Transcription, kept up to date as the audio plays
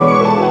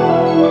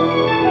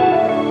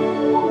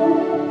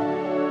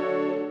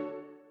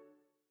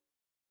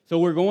So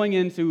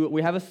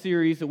we have a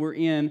series that we're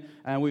in,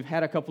 and we've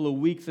had a couple of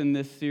weeks in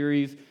this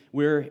series.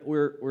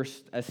 We're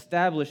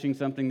establishing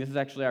something. This is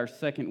actually our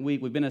second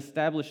week. We've been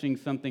establishing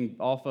something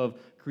off of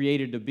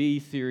Created to Be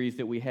series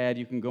that we had.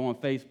 You can go on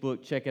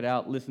Facebook, check it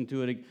out, listen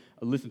to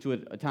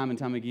it time and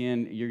time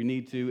again. You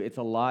need to. It's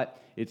a lot.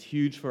 It's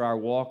huge for our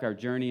walk, our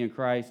journey in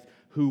Christ,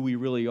 who we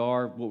really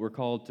are, what we're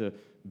called to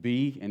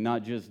be and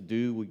not just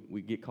do.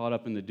 We get caught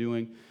up in the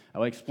doing.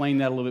 I'll explain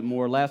that a little bit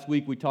more. Last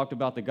week we talked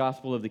about the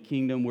gospel of the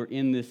kingdom. We're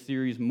in this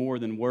series, More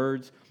Than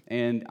Words,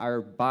 and our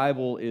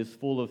Bible is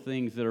full of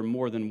things that are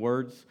more than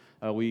words.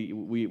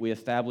 We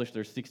established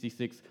there's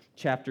 66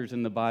 chapters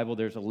in the Bible.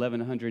 There's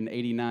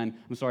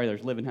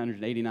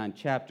 1,189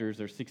 chapters.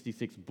 There's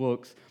 66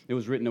 books. It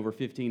was written over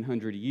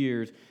 1,500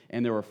 years,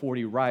 and there were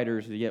 40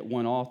 writers, yet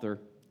one author.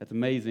 That's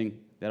amazing.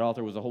 That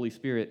author was the Holy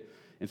Spirit.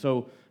 And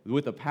so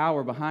with the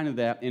power behind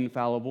that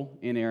infallible,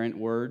 inerrant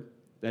word,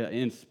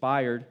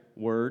 inspired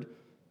word,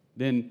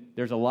 then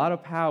there's a lot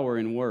of power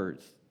in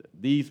words,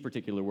 these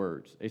particular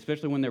words,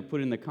 especially when they're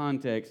put in the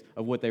context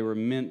of what they were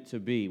meant to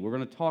be. We're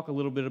going to talk a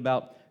little bit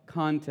about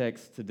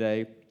context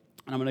today,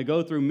 and I'm going to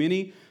go through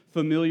many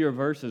familiar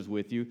verses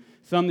with you,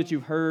 some that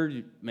you've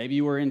heard. Maybe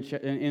you were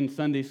in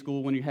Sunday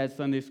school when you had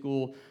Sunday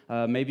school.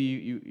 Maybe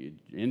you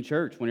in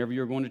church whenever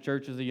you were going to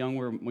church as a young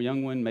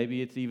one.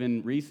 Maybe it's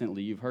even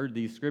recently you've heard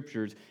these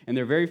scriptures, and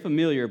they're very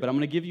familiar. But I'm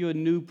going to give you a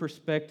new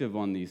perspective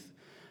on these.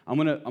 I'm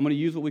going to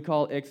use what we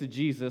call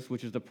exegesis,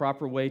 which is the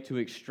proper way to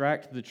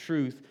extract the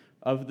truth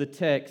of the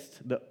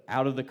text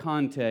out of the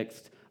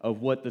context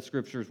of what the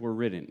scriptures were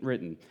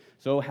written.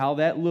 So how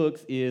that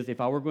looks is,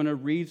 if I were going to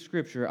read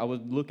scripture, I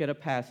would look at a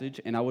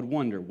passage and I would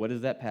wonder, what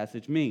does that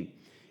passage mean?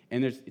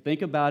 And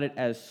think about it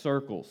as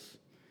circles.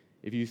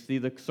 If you see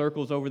the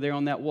circles over there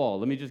on that wall,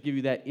 let me just give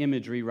you that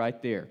imagery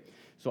right there.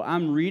 So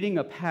I'm reading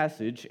a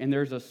passage and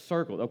there's a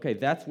circle. Okay,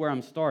 that's where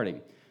I'm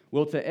starting.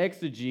 Well, to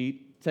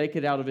exegete, take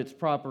it out of its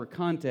proper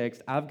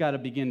context, I've got to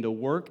begin to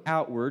work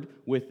outward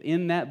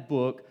within that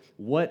book.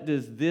 What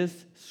does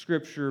this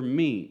scripture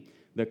mean?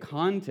 The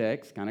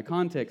context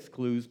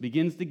clues,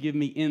 begins to give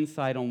me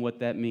insight on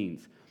what that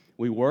means.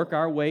 We work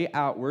our way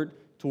outward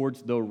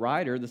towards the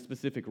writer, the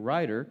specific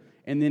writer,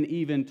 and then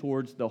even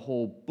towards the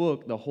whole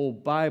book, the whole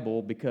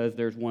Bible, because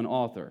there's one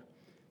author.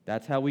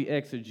 That's how we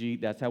exegete.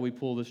 That's how we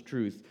pull this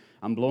truth.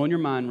 I'm blowing your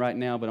mind right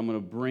now, but I'm going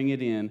to bring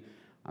it in.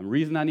 The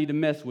reason I need to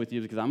mess with you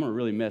is because I'm going to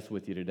really mess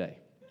with you today.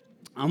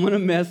 I'm going to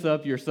mess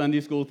up your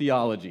Sunday school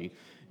theology.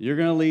 You're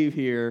going to leave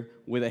here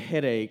with a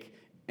headache,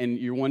 and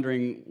you're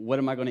wondering, what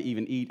am I going to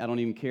even eat? I don't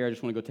even care. I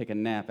just want to go take a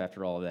nap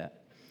after all of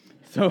that.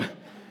 So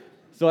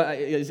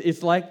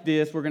it's like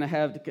this. We're going to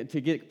have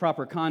to get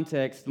proper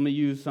context. Let me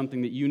use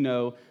something that you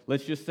know.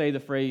 Let's just say the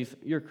phrase,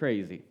 "You're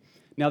crazy."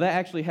 Now, that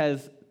actually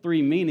has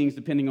three meanings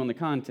depending on the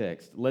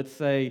context. Let's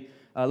say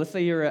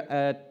you're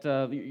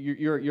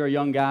a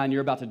young guy and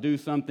you're about to do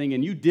something,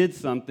 and you did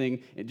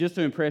something just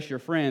to impress your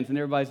friends, and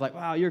everybody's like,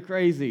 "Wow, you're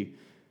crazy."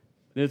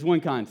 There's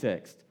one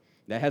context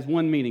that has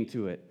one meaning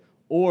to it.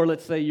 Or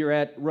let's say you're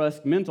at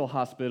Rusk Mental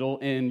Hospital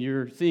and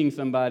you're seeing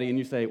somebody and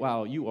you say,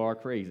 "Wow, you are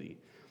crazy."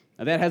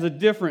 Now that has a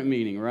different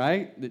meaning,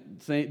 right?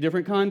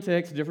 Different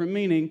context, different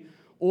meaning.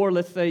 Or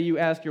let's say you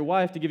ask your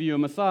wife to give you a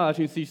massage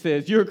and she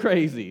says, "You're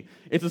crazy."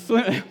 It's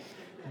same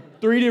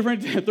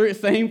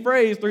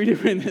phrase, three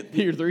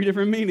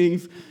different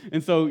meanings.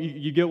 And so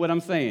you get what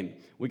I'm saying.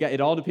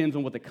 It all depends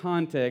on what the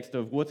context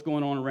of what's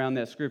going on around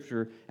that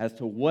scripture as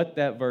to what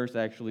that verse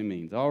actually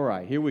means. All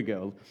right, here we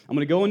go. I'm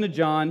going to go into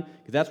John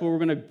because that's where we're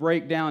going to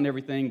break down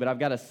everything. But I've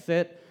got to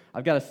set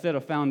a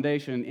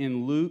foundation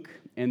in Luke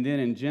and then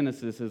in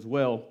Genesis as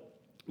well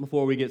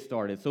before we get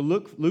started. So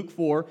Luke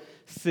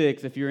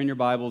 4:6, if you're in your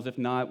Bibles. If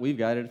not, we've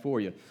got it for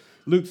you.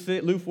 Luke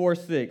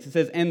 4:6. It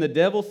says, "And the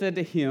devil said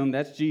to him,"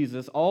 that's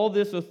Jesus, "All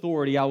this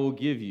authority I will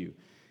give you,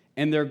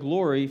 and their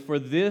glory, for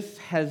this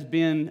has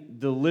been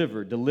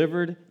delivered."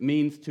 Delivered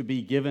means to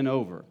be given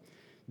over.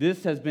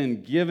 "This has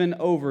been given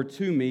over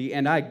to me,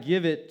 and I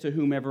give it to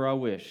whomever I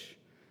wish."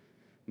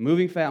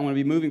 Moving fast. I'm going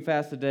to be moving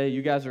fast today.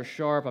 You guys are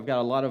sharp. I've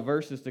got a lot of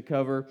verses to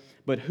cover.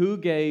 But who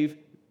gave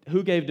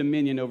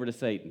dominion over to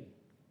Satan?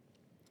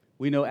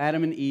 We know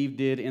Adam and Eve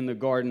did in the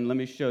garden. Let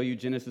me show you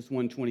Genesis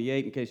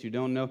 1:28 in case you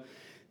don't know.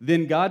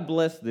 "Then God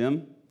blessed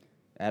them,"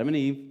 Adam and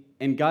Eve,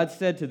 "and God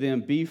said to them,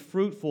 'Be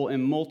fruitful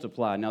and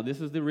multiply.'" Now, this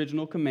is the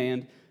original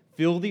command.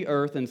 "Fill the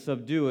earth and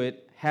subdue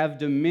it. Have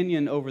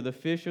dominion over the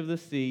fish of the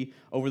sea,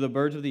 over the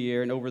birds of the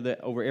air, and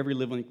over every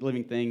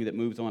living thing that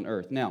moves on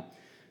earth." Now,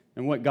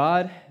 and what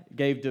God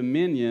gave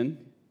dominion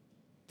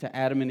to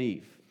Adam and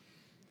Eve.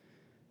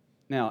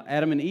 Now,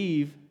 Adam and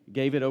Eve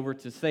gave it over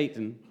to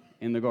Satan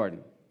in the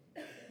garden.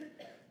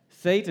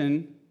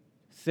 Satan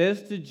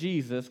says to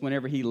Jesus,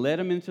 whenever he led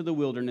him into the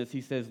wilderness,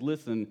 he says,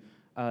 "Listen,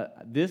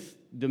 this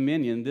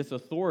dominion, this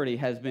authority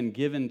has been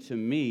given to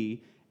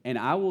me, and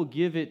I will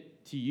give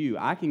it to you.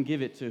 I can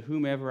give it to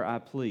whomever I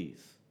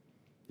please."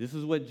 This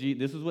is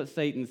what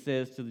Satan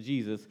says to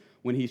Jesus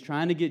when he's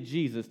trying to get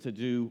Jesus to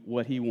do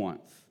what he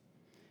wants.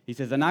 He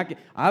says, "And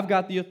I've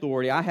got the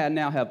authority. I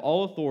now have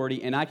all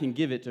authority, and I can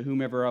give it to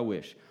whomever I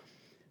wish."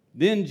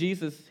 Then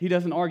Jesus, he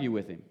doesn't argue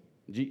with him.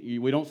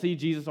 We don't see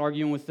Jesus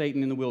arguing with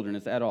Satan in the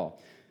wilderness at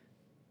all.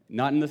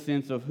 Not in the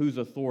sense of whose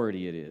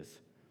authority it is.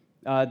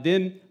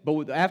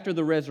 But after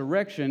the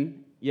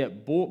resurrection,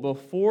 yet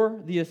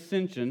before the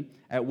ascension,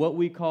 at what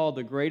we call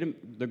the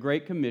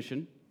Great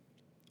Commission,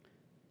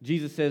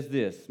 Jesus says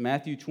this,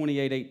 Matthew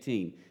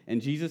 28:18,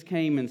 and Jesus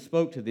came and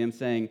spoke to them,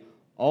 saying,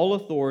 all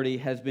authority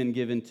has been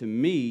given to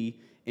me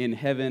in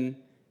heaven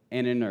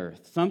and in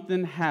earth.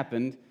 Something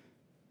happened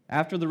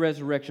after the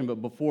resurrection,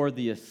 but before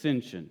the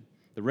ascension.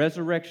 The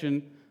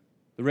resurrection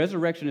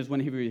is when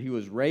he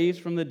was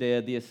raised from the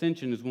dead. The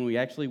ascension is when we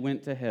actually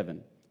went to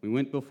heaven. We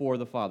went before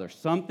the Father.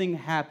 Something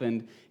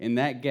happened in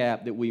that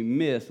gap that we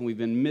missed, and we've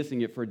been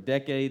missing it for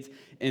decades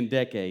and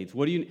decades.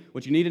 What you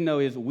need to know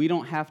is we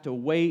don't have to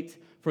wait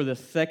for the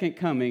second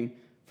coming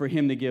for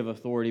him to give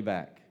authority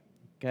back.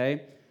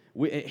 Okay?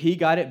 He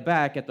got it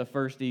back at the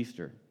first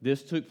Easter.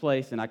 This took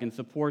place, and I can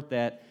support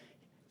that.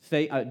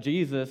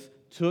 Jesus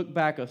took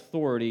back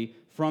authority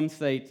from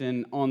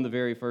Satan on the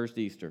very first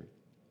Easter.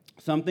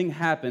 Something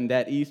happened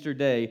that Easter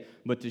day,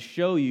 but to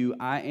show you,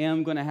 I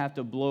am going to have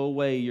to blow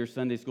away your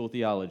Sunday school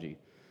theology.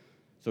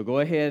 So go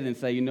ahead and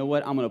say, you know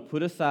what, I'm going to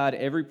put aside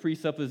every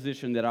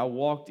presupposition that I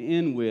walked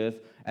in with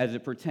as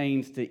it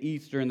pertains to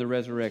Easter and the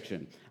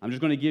resurrection. I'm just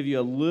going to give you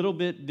a little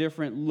bit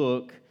different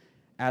look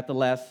at the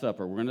Last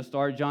Supper. We're going to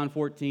start John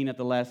 14 at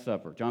the Last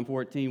Supper. John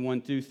 14,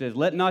 1-2 says,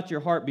 let not your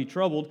heart be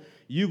troubled.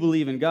 You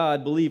believe in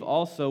God, believe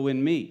also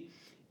in me.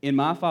 In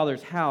my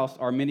Father's house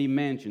are many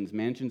mansions.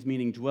 Mansions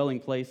meaning dwelling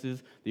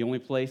places. The only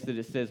place that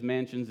it says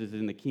mansions is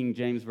in the King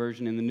James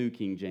Version and the New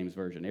King James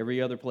Version. Every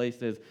other place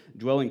says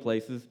dwelling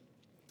places.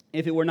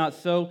 If it were not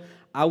so,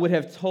 I would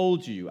have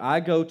told you, I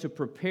go to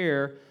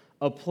prepare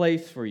a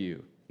place for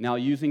you. Now,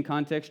 using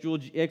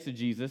contextual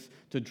exegesis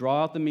to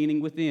draw out the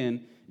meaning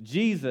within,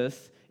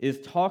 Jesus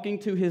is talking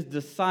to his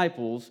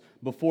disciples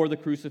before the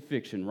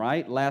crucifixion,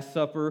 right? Last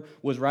Supper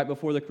was right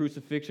before the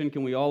crucifixion.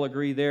 Can we all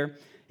agree there?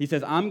 He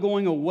says, I'm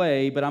going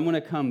away, but I'm going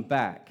to come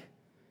back.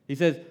 He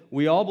says,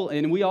 we all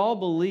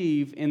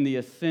believe in the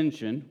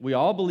ascension. We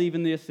all believe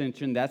in the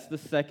ascension. That's the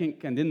second,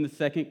 and then the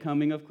second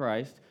coming of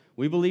Christ.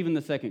 We believe in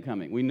the second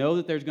coming. We know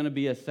that there's going to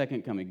be a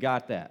second coming.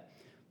 Got that.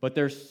 But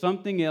there's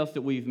something else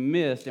that we've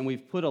missed, and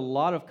we've put a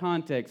lot of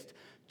context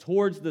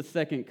towards the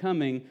second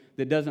coming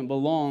that doesn't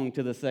belong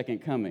to the second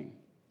coming.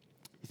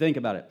 Think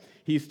about it.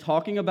 He's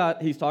talking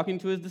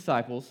to his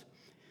disciples.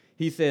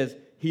 He says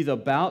he's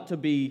about to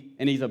be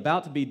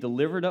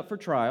delivered up for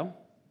trial,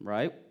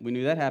 right? We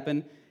knew that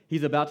happened.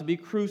 He's about to be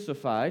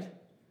crucified.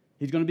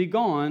 He's going to be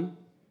gone,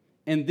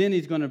 and then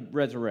he's going to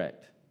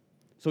resurrect.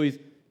 So he's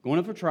going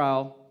up for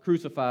trial,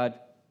 crucified.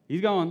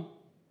 He's gone,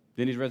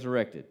 then he's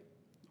resurrected.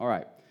 All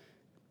right.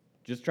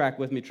 Just track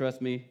with me,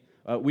 trust me.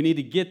 We need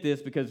to get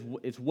this because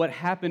it's what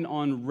happened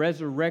on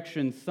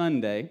Resurrection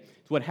Sunday.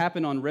 It's what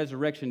happened on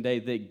Resurrection Day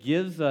that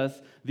gives us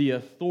the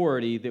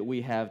authority that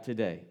we have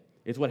today.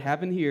 It's what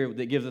happened here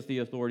that gives us the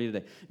authority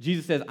today.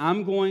 Jesus says,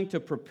 I'm going to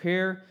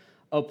prepare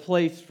a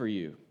place for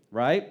you,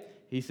 right?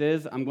 He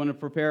says, I'm going to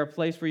prepare a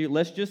place for you.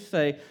 Let's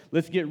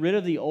get rid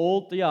of the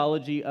old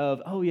theology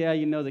of, oh yeah,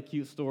 you know the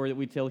cute story that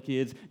we tell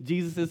kids.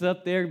 Jesus is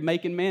up there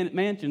making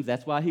mansions.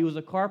 That's why he was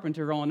a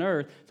carpenter on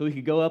earth, so he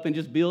could go up and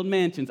just build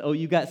mansions. Oh,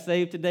 you got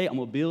saved today? I'm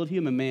going to build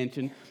him a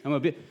mansion.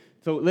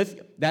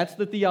 That's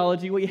the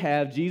theology we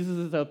have. Jesus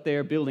is up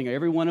there building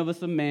every one of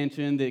us a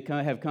mansion that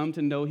have come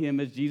to know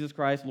him as Jesus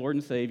Christ, Lord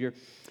and Savior.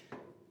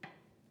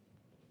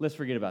 Let's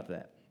forget about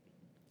that.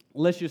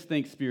 Let's just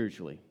think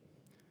spiritually.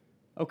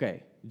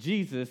 Okay,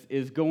 Jesus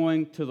is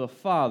going to the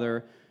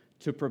Father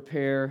to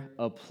prepare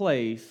a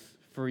place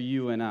for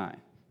you and I.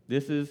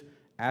 This is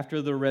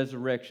after the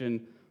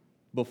resurrection,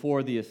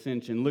 before the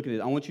ascension. Look at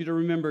it. I want you to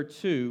remember,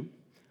 too,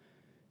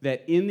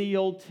 that in the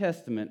Old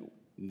Testament,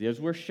 there's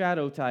where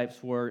shadow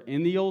types were.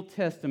 In the Old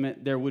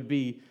Testament, there would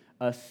be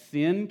a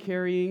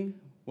sin-carrying,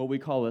 what we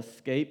call a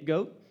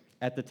scapegoat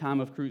at the time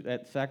of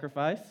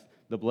sacrifice,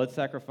 the blood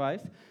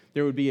sacrifice.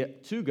 There would be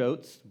two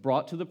goats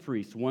brought to the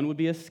priest. One would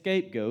be a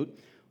scapegoat.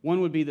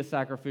 One would be the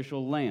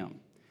sacrificial lamb.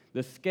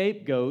 The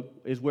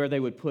scapegoat is where they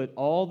would put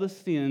all the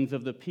sins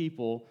of the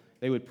people.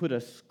 They would put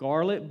a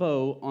scarlet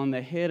bow on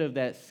the head of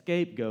that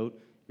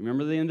scapegoat.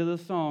 Remember the end of the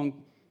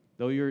song,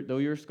 though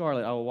you're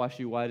scarlet, I will wash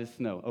you white as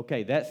snow.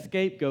 Okay, that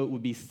scapegoat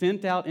would be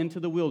sent out into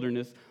the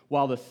wilderness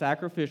while the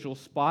sacrificial,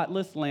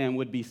 spotless lamb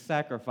would be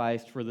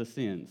sacrificed for the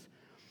sins.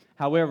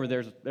 However,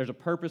 there's a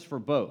purpose for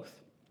both.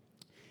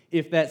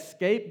 If that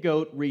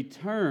scapegoat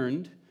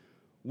returned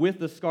with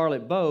the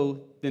scarlet bow,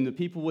 then the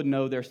people would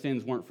know their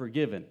sins weren't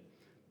forgiven.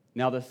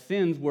 Now the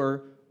sins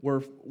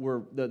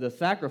the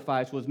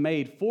sacrifice was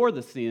made for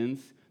the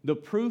sins. The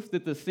proof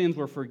that the sins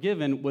were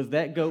forgiven was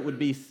that goat would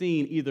be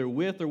seen either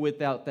with or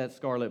without that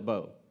scarlet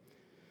bow.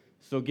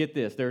 So get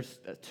this, there's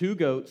two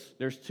goats,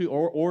 there's two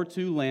or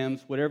two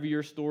lambs, whatever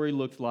your story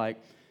looks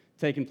like,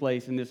 taking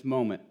place in this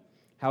moment.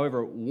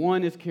 However,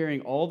 one is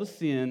carrying all the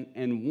sin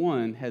and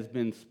one has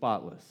been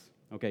spotless.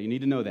 Okay, you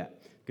need to know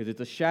that because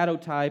it's a shadow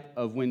type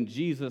of when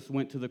Jesus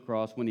went to the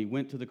cross, when he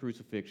went to the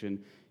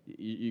crucifixion.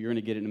 You're going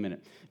to get it in a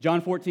minute.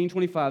 John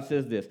 14:25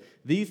 says this,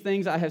 "These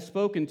things I have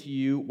spoken to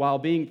you while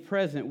being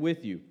present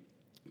with you.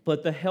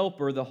 But the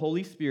Helper, the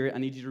Holy Spirit," I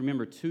need you to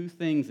remember two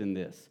things in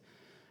this.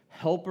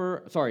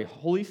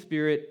 Holy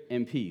Spirit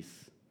and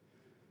peace.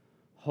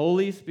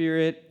 Holy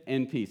Spirit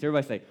and peace.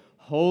 Everybody say,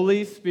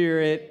 Holy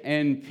Spirit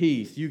and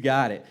peace. You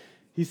got it.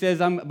 He says,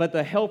 "But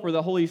the Helper,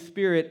 the Holy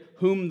Spirit,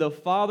 whom the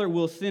Father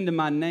will send in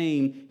my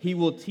name, he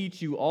will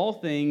teach you all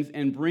things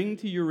and bring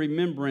to your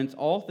remembrance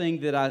all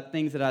things that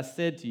I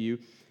said to you.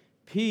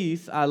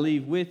 Peace I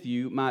leave with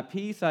you. My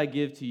peace I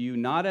give to you.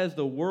 Not as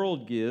the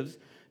world gives,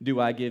 do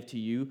I give to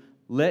you.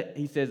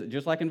 He says,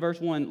 just like in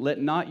verse 1,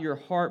 let not your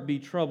heart be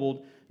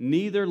troubled,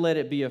 neither let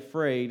it be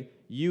afraid.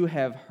 You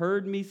have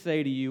heard me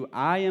say to you,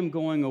 I am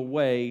going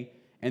away,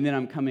 and then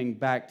I'm coming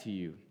back to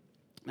you."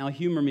 Now,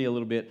 humor me a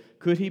little bit.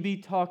 Could he be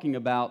talking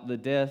about the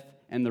death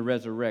and the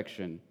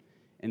resurrection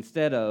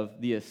instead of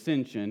the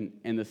ascension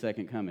and the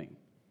second coming?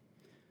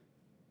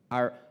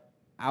 Our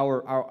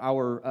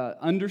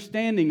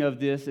understanding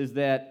of this is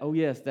that, oh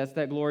yes, that's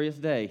that glorious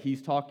day.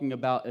 He's talking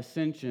about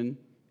ascension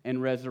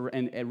and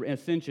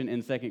ascension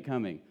and second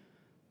coming.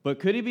 But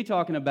could he be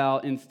talking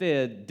about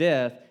instead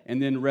death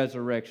and then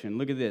resurrection?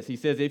 Look at this. He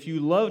says, "If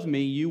you loved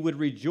me, you would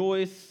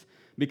rejoice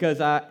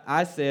because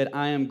I said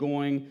I am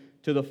going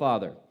to the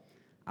Father.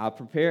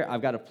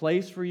 I've got a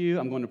place for you.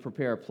 I'm going to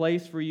prepare a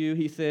place for you,"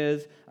 he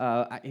says.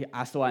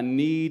 So I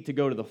need to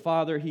go to the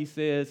Father, he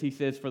says. He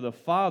says, "For the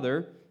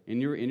Father,"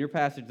 in your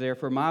passage there,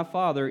 "for my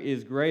Father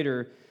is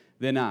greater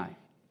than I."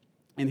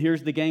 And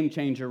here's the game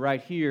changer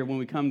right here when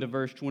we come to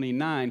verse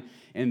 29.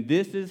 And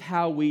this is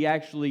how we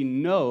actually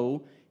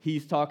know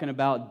he's talking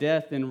about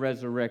death and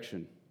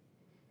resurrection.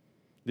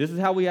 This is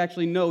how we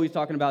actually know he's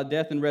talking about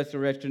death and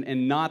resurrection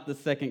and not the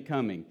second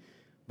coming.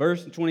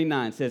 Verse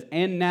 29 says,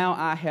 "And now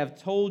I have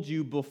told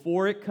you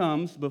before it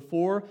comes,"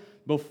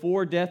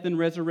 before death and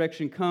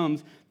resurrection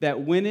comes,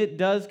 "that when it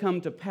does come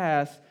to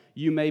pass,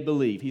 you may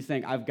believe." He's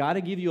saying, I've got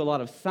to give you a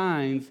lot of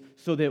signs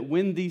so that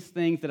when these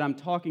things that I'm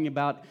talking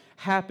about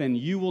happen,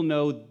 you will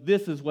know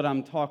this is what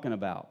I'm talking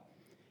about.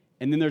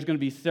 And then there's going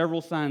to be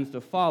several signs to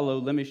follow.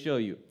 Let me show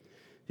you.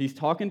 He's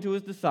talking to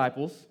his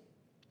disciples.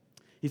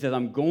 He says,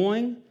 I'm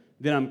going,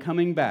 then I'm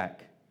coming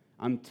back.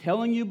 I'm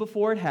telling you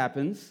before it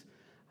happens,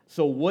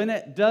 so when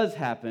it does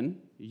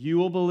happen, you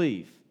will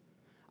believe.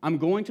 I'm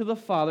going to the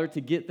Father to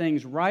get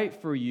things right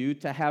for you,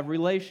 to have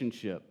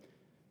relationship.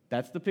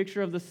 That's the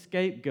picture of the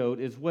scapegoat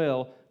as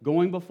well,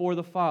 going before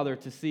the Father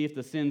to see if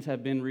the sins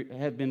have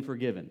been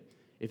forgiven.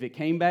 If it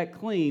came back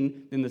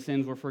clean, then the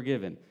sins were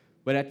forgiven.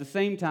 But at the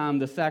same time,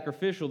 the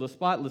sacrificial, the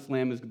spotless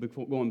lamb is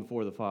going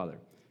before the Father.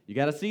 You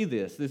got to see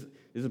this. This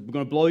is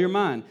going to blow your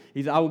mind.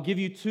 He said, I will give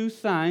you two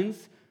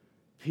signs,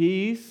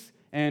 peace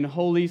and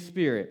Holy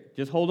Spirit.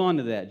 Just hold on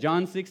to that.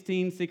 John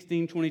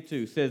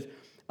 16:22 says,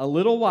 "A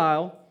little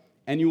while,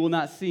 and you will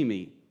not see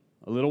me.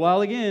 A little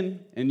while again,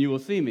 and you will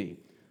see me.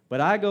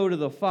 But I go to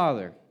the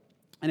Father."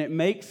 And it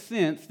makes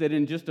sense that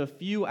in just a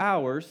few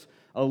hours,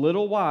 a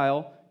little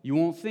while, you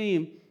won't see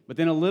him, but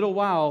then a little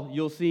while,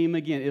 you'll see him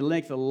again. It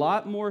makes a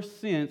lot more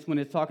sense when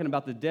it's talking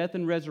about the death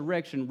and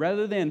resurrection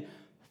rather than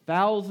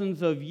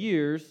thousands of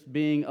years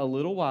being a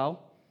little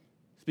while,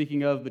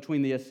 speaking of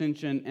between the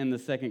ascension and the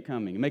second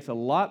coming. It makes a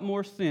lot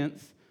more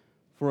sense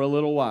for a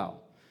little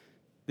while.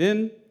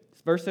 Then,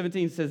 verse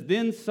 17 says,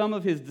 "Then some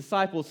of his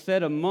disciples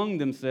said among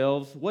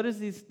themselves," what is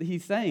he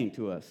saying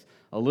to us?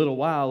 "A little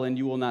while and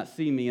you will not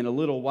see me, and a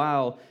little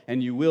while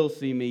and you will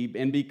see me.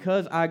 And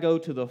because I go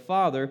to the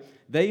Father,"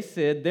 they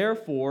said,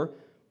 "therefore,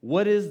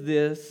 what is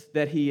this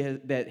that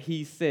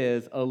he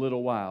says a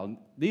little while?"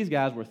 These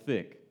guys were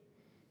thick.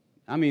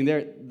 I mean,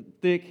 they're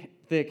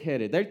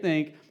thick-headed. They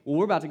think, well,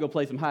 we're about to go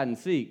play some hide and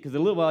seek because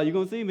in a little while you're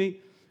going to see me,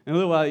 and a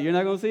little while you're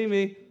not going to see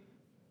me.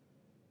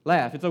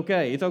 Laugh. It's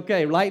okay. It's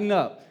okay. Lighten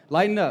up.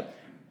 Lighten up.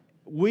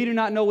 "We do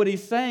not know what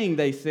he's saying,"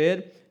 they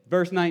said.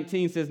 Verse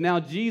 19 says, "Now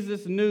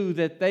Jesus knew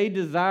that they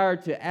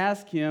desired to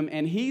ask him,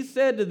 and he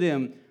said to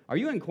them, 'Are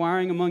you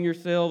inquiring among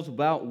yourselves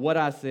about what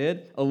I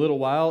said? A little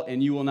while,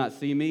 and you will not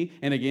see me,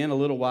 and again a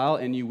little while,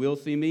 and you will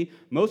see me.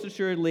 Most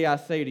assuredly I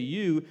say to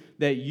you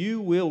that you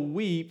will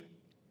weep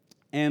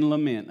and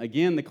lament.'"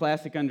 Again, the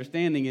classic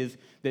understanding is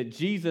that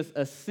Jesus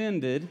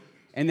ascended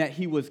and that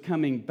he was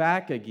coming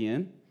back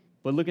again.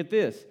 But look at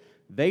this.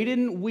 They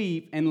didn't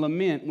weep and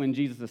lament when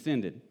Jesus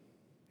ascended.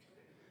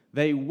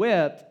 They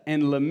wept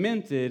and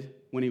lamented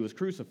when he was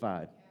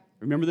crucified.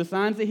 Remember the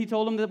signs that he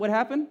told them that would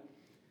happen?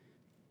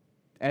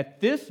 At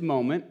this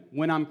moment,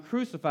 when I'm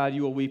crucified,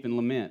 you will weep and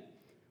lament.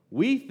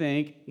 We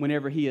think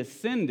whenever he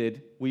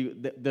ascended,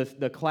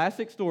 the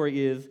classic story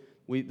is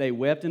they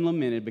wept and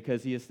lamented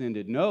because he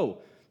ascended. No,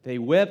 they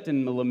wept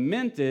and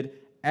lamented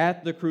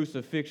at the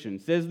crucifixion.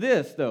 It says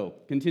this, though,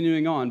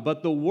 continuing on,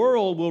 "But the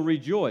world will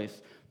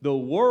rejoice." The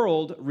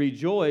world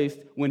rejoiced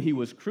when he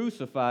was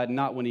crucified,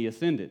 not when he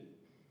ascended.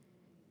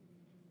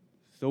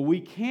 So we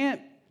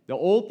can't, the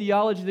old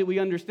theology that we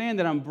understand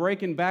that I'm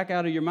breaking back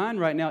out of your mind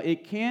right now,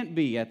 it can't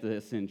be at the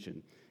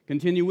ascension.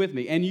 Continue with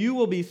me. And you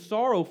will be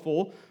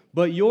sorrowful,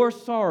 but your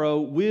sorrow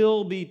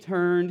will be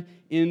turned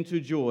into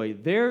joy.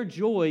 Their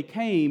joy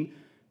came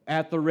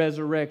at the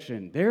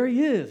resurrection. There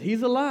he is.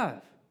 He's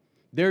alive.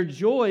 Their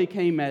joy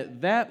came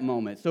at that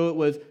moment. So it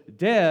was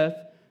death,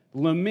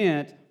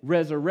 lament,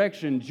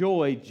 resurrection,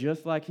 joy,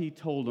 just like he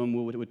told them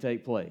would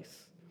take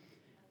place.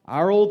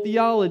 Our old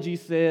theology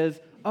says,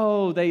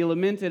 oh, they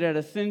lamented at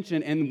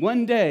ascension, and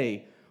one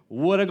day,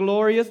 what a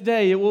glorious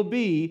day it will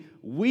be,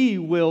 we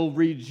will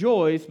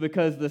rejoice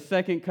because the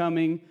second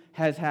coming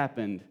has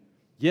happened.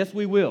 Yes,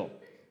 we will.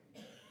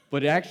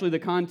 But actually the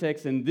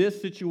context in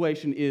this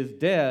situation is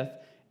death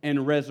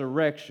and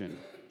resurrection.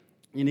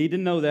 You need to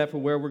know that for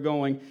where we're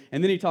going.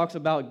 And then he talks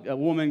about a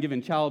woman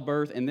giving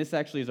childbirth, and this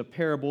actually is a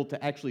parable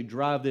to actually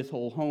drive this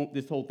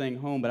whole thing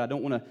home, but I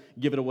don't want to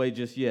give it away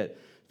just yet.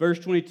 Verse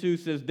 22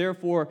 says,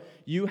 therefore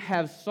you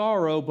have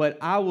sorrow, but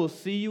I will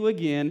see you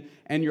again,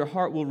 and your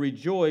heart will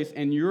rejoice,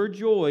 and your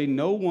joy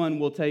no one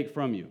will take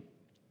from you.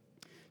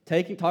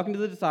 Talking to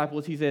the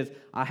disciples, he says,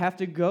 I have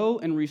to go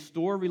and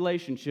restore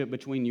relationship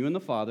between you and the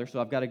Father,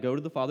 so I've got to go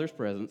to the Father's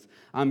presence.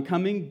 I'm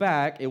coming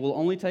back. It will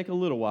only take a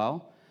little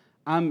while.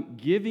 I'm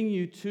giving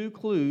you two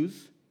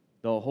clues,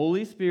 the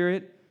Holy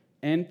Spirit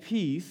and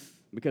peace,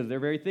 because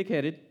they're very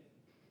thick-headed.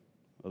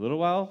 A little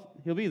while,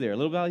 he'll be there. A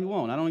little while, he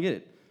won't. I don't get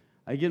it.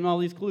 I give him all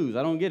these clues.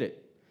 I don't get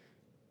it.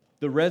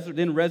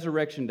 Then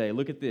Resurrection Day.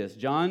 Look at this.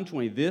 John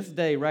 20, this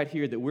day right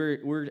here that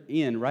we're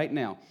in right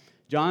now.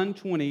 John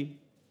 20,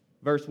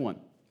 verse 1.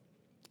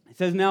 It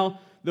says,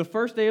 now, the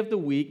first day of the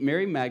week,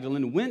 Mary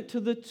Magdalene went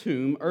to the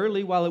tomb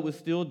early while it was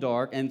still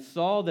dark and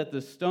saw that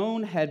the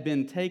stone had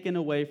been taken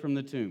away from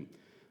the tomb.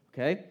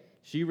 Okay?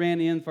 She ran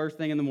in first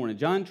thing in the morning.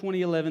 John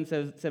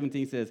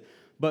 20:17 says,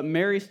 but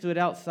Mary stood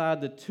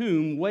outside the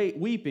tomb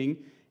weeping,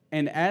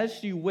 and as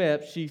she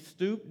wept, she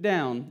stooped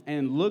down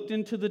and looked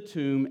into the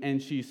tomb,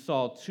 and she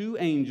saw two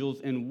angels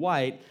in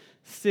white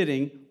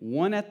sitting,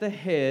 one at the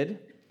head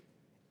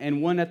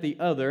and one at the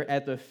other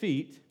at the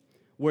feet,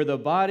 where the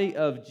body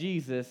of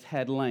Jesus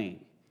had lain.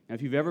 Now,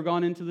 if you've ever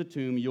gone into the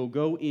tomb, you'll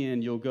go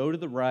to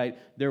the right.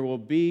 There will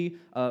be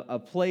a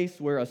place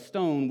where a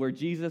stone where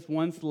Jesus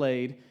once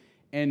laid,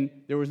 and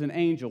there was an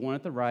angel, one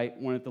at the right,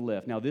 one at the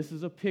left. Now, this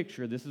is a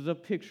picture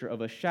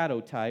of a shadow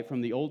type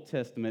from the Old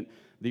Testament.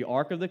 The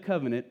Ark of the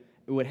Covenant,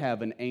 it would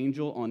have an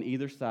angel on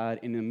either side.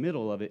 In the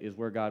middle of it is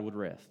where God would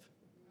rest.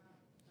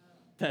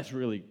 That's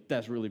really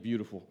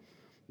beautiful.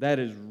 That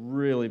is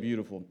really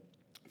beautiful.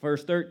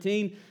 Verse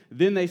 13,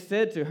 then they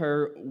said to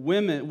her,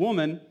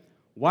 woman,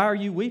 why are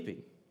you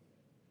weeping?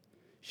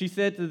 She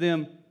said to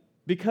them,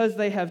 because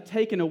they have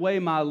taken away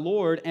my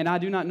Lord, and I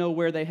do not know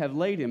where they have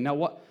laid him.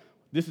 Now,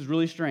 this is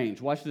really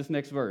strange. Watch this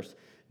next verse.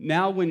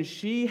 Now, when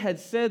she had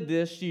said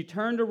this, she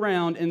turned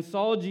around and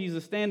saw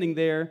Jesus standing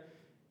there,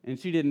 and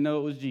she didn't know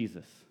it was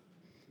Jesus.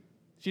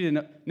 She didn't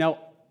know. Now,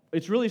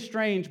 it's really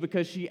strange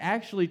because she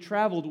actually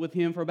traveled with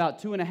him for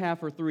about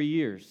 2.5 or 3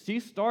 years. She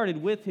started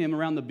with him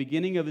around the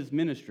beginning of his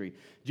ministry.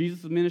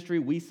 Jesus' ministry,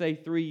 we say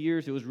 3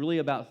 years. It was really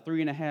about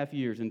 3.5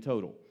 years in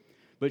total.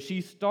 But she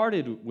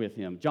started with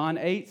him. John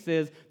 8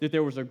 says that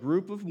there was a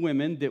group of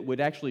women that would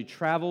actually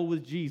travel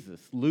with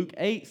Jesus. Luke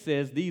 8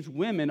 says these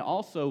women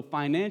also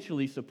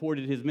financially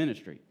supported his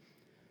ministry.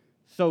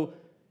 So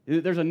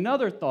there's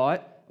another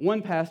thought.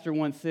 One pastor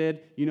once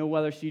said, you know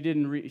whether she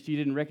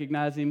didn't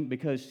recognize him?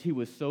 Because he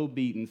was so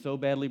beaten, so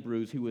badly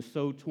bruised, he was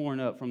so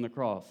torn up from the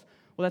cross.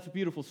 Well, that's a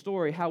beautiful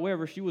story.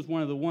 However, she was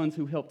one of the ones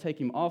who helped take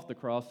him off the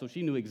cross, so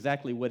she knew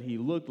exactly what he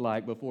looked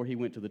like before he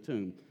went to the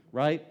tomb,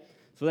 right?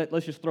 So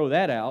let's just throw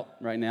that out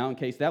right now in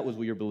case that was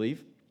your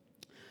belief.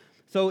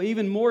 So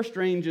even more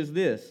strange is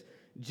this.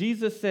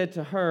 Jesus said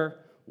to her,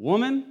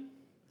 woman,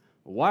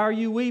 why are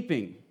you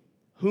weeping?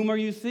 Whom are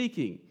you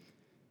seeking?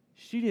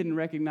 She didn't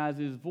recognize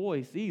his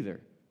voice either.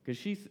 Because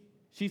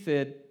she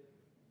said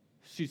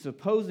she's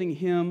supposing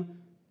him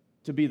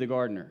to be the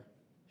gardener.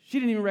 She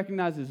didn't even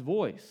recognize his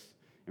voice.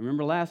 And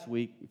remember last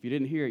week, if you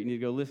didn't hear it, you need to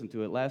go listen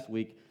to it. Last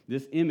week,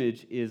 this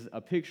image is a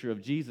picture of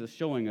Jesus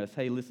showing us,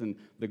 hey, listen,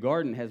 the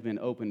garden has been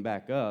opened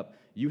back up.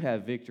 You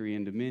have victory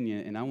and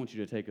dominion, and I want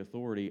you to take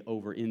authority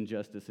over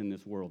injustice in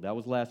this world. That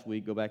was last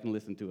week. Go back and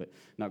listen to it.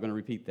 Not going to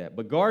repeat that.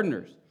 But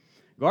gardeners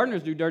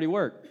do dirty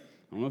work. I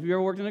don't know if you've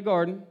ever worked in a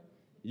garden.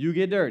 You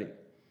get dirty.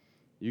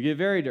 You get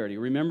very dirty.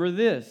 Remember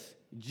this,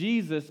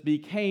 Jesus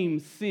became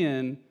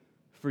sin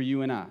for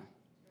you and I.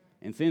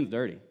 And sin's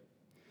dirty.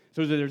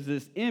 So there's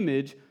this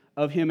image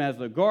of him as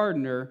the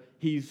gardener.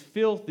 He's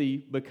filthy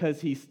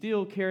because he's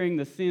still carrying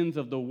the sins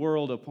of the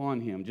world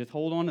upon him. Just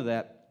hold on to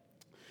that.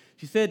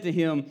 She said to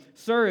him,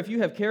 sir, if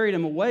you have carried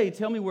him away,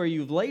 tell me where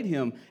you've laid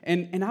him,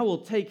 and I'll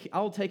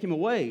take him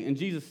away. And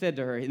Jesus said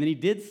to her, and then he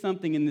did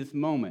something in this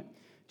moment.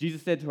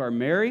 Jesus said to her,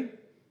 Mary.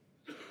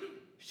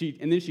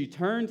 And then she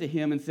turned to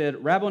him and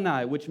said,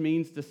 Rabboni, which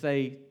means to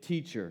say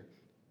teacher.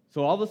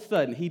 So all of a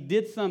sudden, he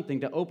did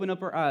something to open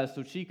up her eyes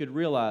so she could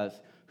realize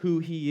who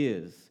he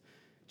is.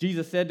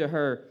 Jesus said to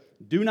her,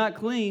 do not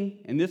cling,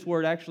 and this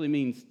word actually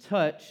means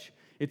touch.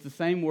 It's the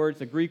same word.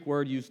 It's a Greek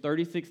word used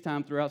 36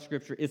 times throughout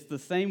Scripture. It's the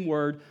same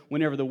word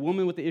whenever the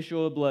woman with the issue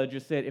of blood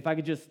just said, if I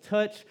could just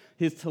touch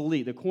his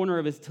tallit, the corner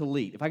of his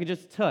tallit, if I could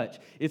just touch.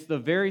 It's the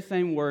very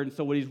same word. And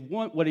so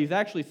what he's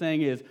actually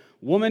saying is,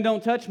 woman,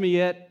 don't touch me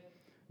yet.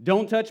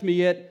 Don't touch me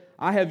yet.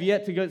 I have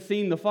yet to go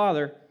see the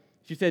Father.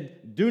 She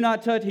said, do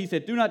not touch. He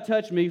said, do not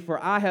touch me,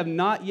 for I have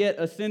not yet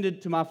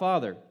ascended to my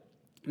Father.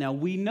 Now,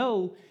 we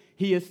know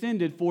he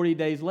ascended 40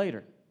 days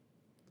later.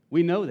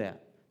 We know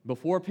that.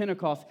 Before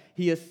Pentecost,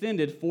 he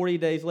ascended 40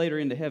 days later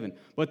into heaven.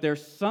 But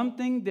there's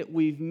something that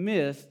we've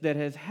missed that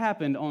has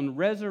happened on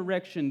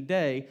Resurrection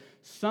Day,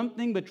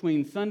 something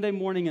between Sunday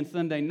morning and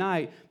Sunday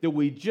night that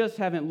we just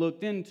haven't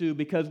looked into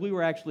because we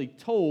were actually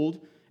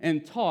told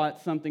and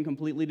taught something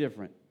completely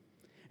different.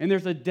 And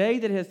there's a day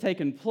that has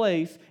taken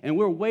place, and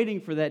we're waiting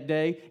for that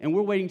day, and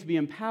we're waiting to be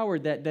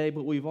empowered that day,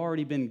 but we've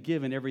already been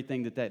given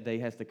everything that day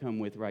has to come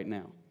with right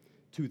now,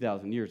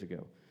 2,000 years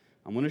ago.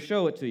 I'm going to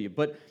show it to you.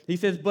 But he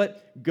says,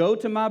 but go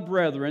to my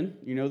brethren,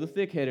 you know, the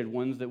thick-headed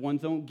ones, that ones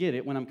don't get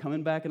it when I'm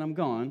coming back and I'm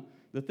gone,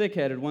 the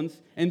thick-headed ones,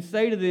 and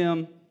say to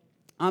them,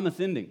 I'm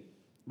ascending.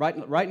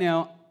 Right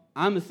now,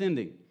 I'm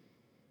ascending.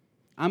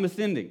 I'm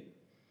ascending.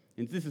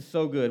 And this is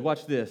so good.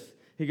 Watch this.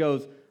 He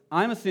goes,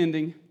 I'm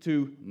ascending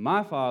to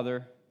my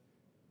Father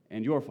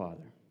and your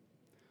Father,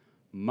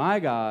 my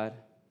God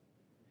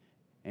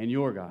and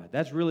your God.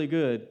 That's really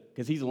good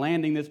because he's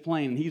landing this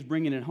plane and he's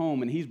bringing it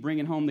home and he's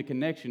bringing home the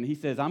connection. He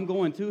says, I'm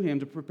going to him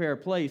to prepare a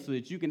place so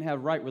that you can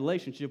have right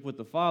relationship with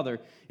the Father.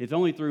 It's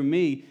only through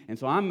me. And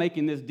so I'm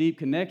making this deep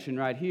connection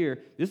right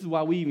here. This is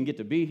why we even get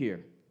to be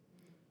here.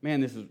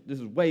 Man, this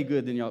is way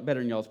good than y'all,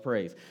 better than y'all's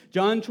praise.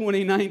 John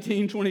 20,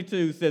 19,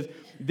 22 says,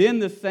 then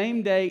the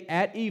same day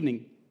at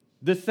evening,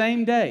 the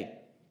same day,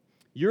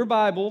 your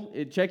Bible,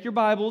 check your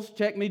Bibles,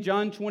 check me,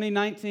 John 20,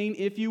 19,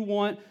 if you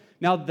want.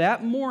 Now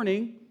that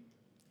morning,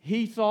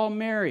 he saw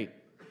Mary.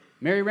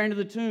 Mary ran to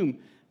the tomb.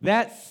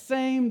 That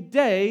same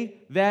day,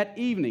 that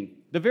evening,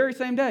 the very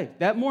same day,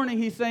 that morning,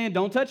 he's saying,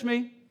 don't touch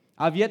me.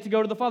 I've yet to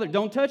go to the Father.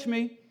 Don't touch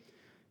me.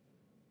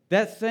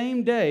 That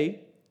same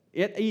day,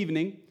 at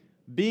evening,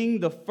 being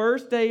the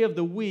first day of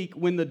the week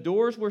when the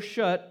doors were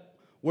shut,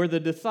 where the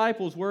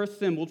disciples were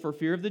assembled for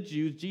fear of the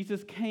Jews,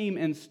 Jesus came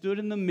and stood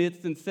in the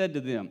midst and said to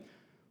them,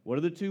 what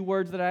are the two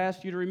words that I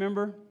asked you to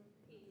remember?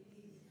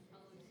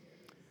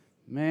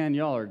 Man,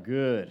 y'all are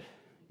good.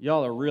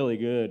 Y'all are really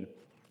good.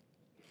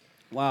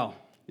 Wow.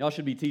 Y'all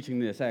should be teaching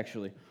this,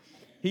 actually.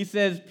 He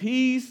says,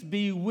 peace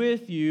be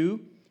with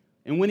you.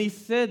 And when he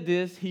said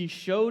this, he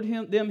showed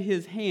them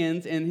his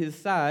hands and his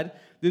side.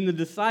 Then the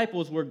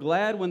disciples were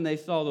glad when they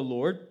saw the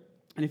Lord.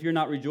 And if you're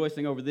not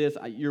rejoicing over this,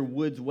 your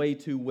wood's way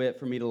too wet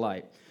for me to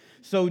light.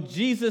 So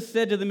Jesus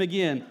said to them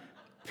again,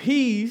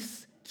 peace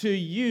to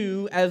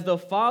you, as the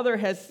Father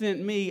has sent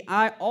me,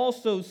 I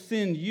also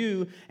send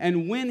you.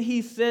 And when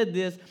he said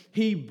this,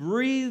 he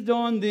breathed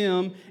on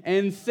them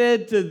and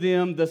said to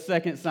them the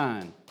second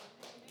sign.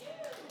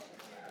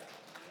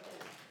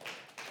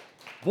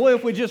 Boy,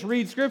 if we just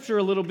read Scripture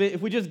a little bit,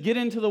 if we just get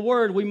into the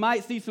Word, we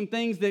might see some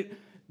things that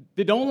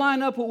don't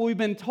line up with what we've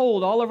been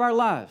told all of our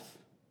lives.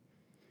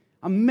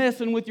 I'm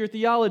messing with your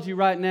theology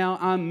right now.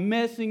 I'm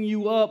messing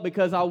you up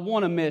because I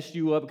want to mess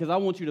you up, because I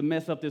want you to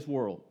mess up this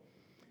world.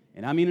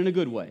 And I mean in a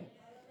good way.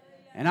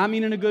 And I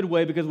mean in a good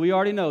way because we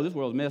already know this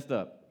world's messed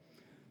up.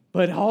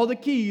 But all the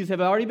keys have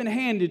already been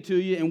handed to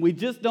you, and we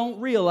just don't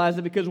realize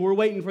it because we're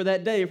waiting for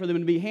that day for them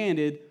to be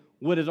handed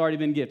what has already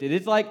been gifted.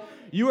 It's like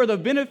you are the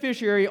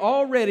beneficiary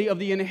already of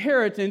the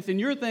inheritance, and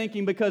you're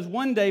thinking because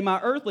one day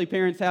my earthly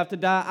parents have to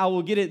die, I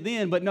will get it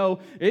then. But no,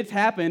 it's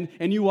happened,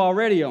 and you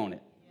already own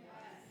it.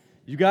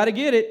 You got to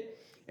get it.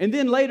 And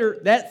then later,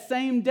 that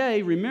same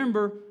day,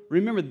 remember,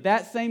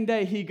 that same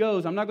day he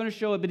goes, I'm not going to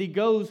show it, but he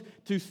goes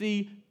to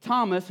see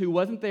Thomas, who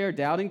wasn't there,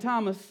 doubting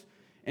Thomas.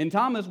 And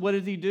Thomas, what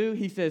does he do?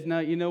 He says, no,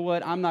 you know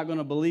what? I'm not going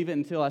to believe it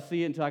until I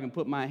see it, until I can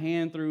put my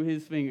hand through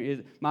his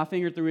finger, my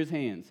finger through his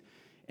hands.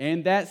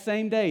 And that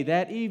same day,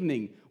 that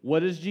evening,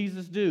 what does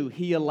Jesus do?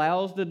 He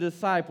allows the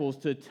disciples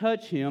to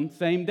touch him.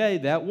 Same day,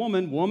 that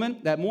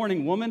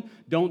morning,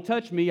 don't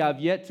touch me. I've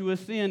yet to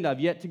ascend. I've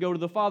yet to go to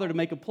the Father to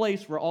make a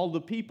place for all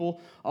the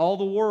people, all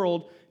the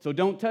world. So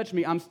don't touch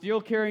me. I'm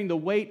still carrying the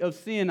weight of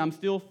sin. I'm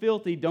still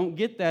filthy. Don't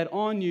get that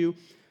on you.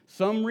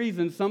 Some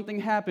reason, something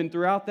happened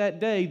throughout that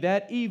day,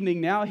 that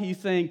evening. Now he's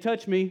saying,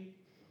 touch me.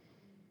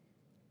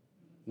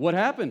 What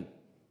happened?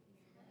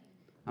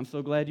 I'm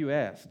so glad you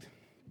asked.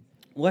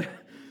 What?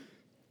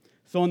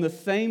 So on the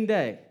same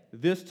day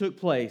this took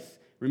place,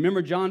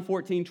 remember John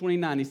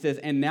 14:29, he says,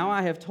 and now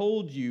I have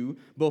told you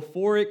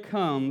before it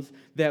comes,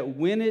 that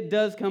when it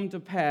does come to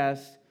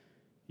pass,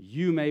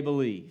 you may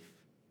believe.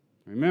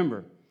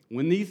 Remember,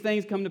 when these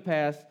things come to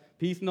pass,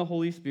 peace in the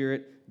Holy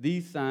Spirit,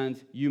 these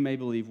signs you may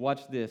believe.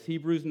 Watch this.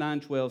 Hebrews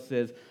 9:12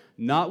 says,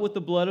 not with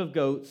the blood of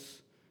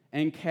goats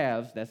and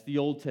calves, that's the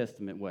Old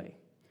Testament way.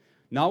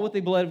 Not with the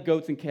blood of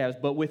goats and calves,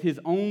 but with his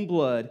own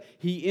blood,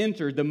 he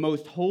entered the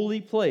most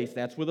holy place.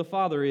 That's where the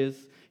Father is.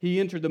 He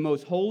entered the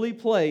most holy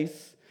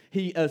place.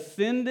 He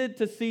ascended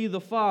to see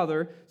the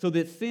Father so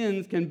that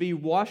sins can be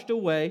washed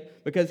away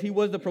because he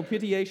was the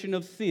propitiation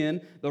of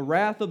sin, the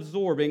wrath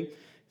absorbing.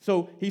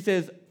 So he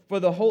says, to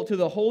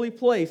the holy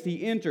place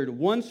he entered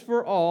once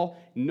for all.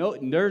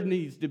 There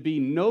needs to be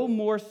no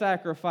more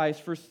sacrifice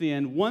for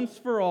sin. Once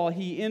for all,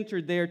 he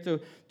entered there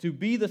to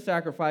be the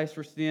sacrifice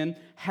for sin,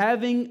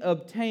 having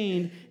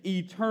obtained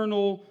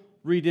eternal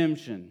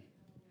redemption.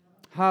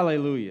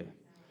 Hallelujah.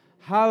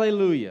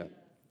 Hallelujah.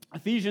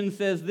 Ephesians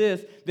says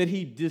this, that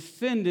he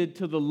descended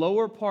to the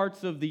lower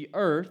parts of the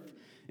earth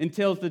and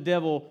tells the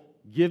devil,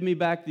 give me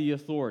back the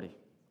authority.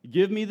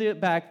 Give me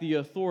back the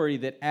authority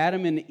that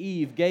Adam and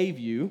Eve gave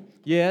you.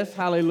 Yes,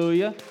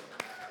 hallelujah.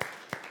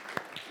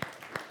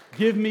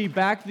 Give me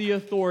back the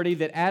authority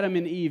that Adam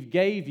and Eve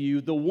gave you,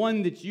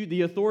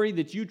 the authority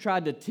that you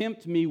tried to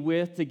tempt me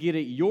with to get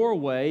it your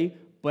way,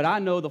 but I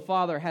know the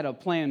Father had a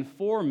plan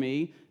for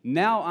me.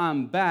 Now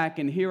I'm back,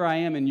 and here I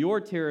am in your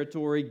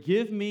territory.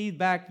 Give me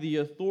back the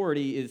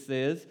authority, it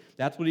says.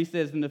 That's what he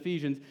says in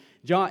Ephesians.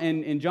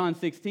 In John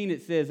 16,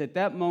 it says, at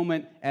that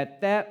moment,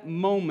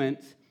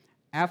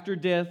 after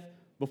death,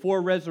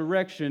 before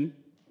resurrection,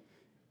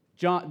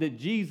 that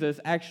Jesus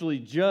actually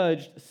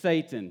judged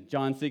Satan.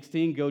 John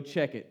 16, go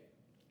check it.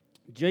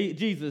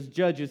 Jesus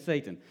judges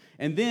Satan.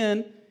 And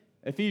then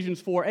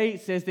Ephesians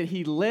 4:8 says that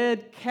he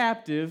led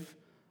captive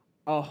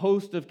a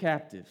host of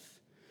captives.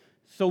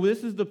 So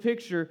this is the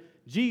picture.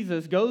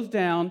 Jesus goes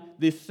down,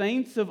 the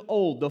saints of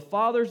old, the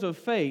fathers of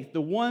faith,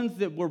 the ones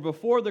that were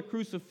before the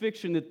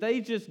crucifixion, that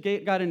they just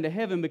got into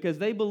heaven because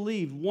they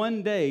believed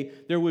one day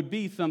there would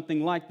be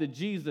something like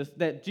Jesus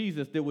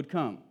that would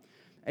come.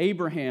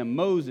 Abraham,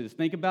 Moses,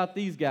 think about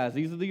these guys.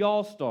 These are the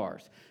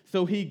all-stars.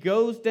 So he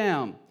goes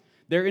down.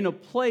 They're in a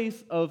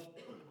place of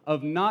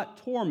not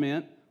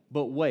torment,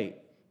 but wait.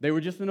 They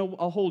were just in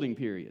a holding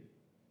period.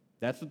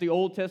 That's what the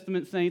Old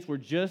Testament saints were,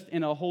 just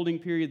in a holding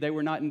period. They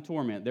were not in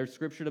torment. There's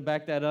scripture to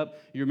back that up.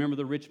 You remember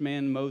the rich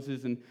man,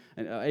 Moses, and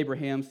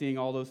Abraham seeing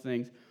all those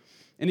things.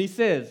 And he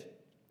says,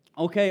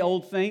 okay,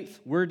 old saints,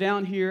 we're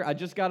down here. I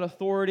just got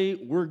authority.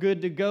 We're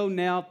good to go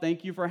now.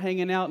 Thank you for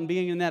hanging out and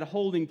being in that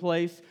holding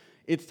place.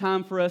 It's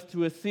time for us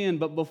to ascend.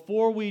 But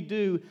before we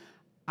do,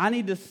 I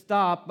need to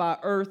stop by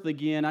earth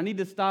again. I need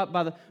to stop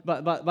by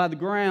the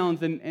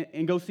grounds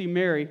and go see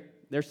Mary.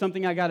 There's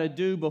something I got to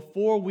do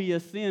before we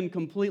ascend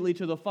completely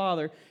to the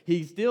Father.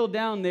 He's still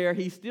down there.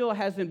 He still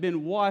hasn't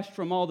been washed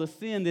from all the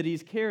sin that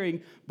he's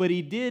carrying, but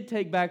he did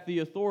take back the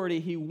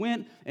authority. He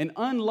went and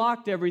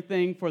unlocked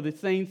everything for the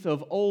saints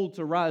of old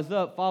to rise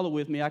up. Follow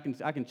with me. I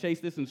can chase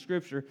this in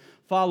Scripture.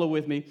 Follow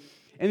with me.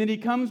 And then he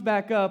comes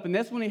back up, and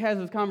that's when he has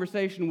his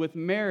conversation with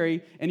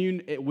Mary,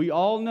 and we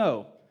all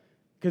know,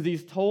 because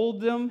he's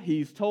told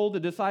the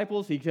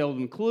disciples, he told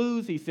them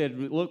clues. He said,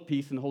 look,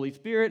 peace and the Holy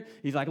Spirit.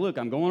 He's like, look,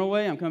 I'm going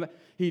away, I'm coming back.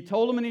 He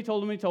told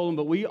them,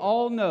 but we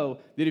all know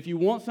that if you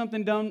want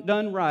something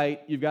done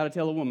right, you've got to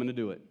tell a woman to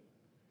do it.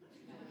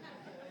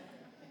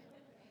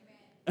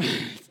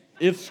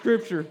 It's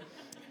Scripture.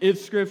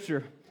 It's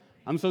Scripture.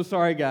 I'm so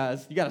sorry,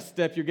 guys. You got to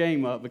step your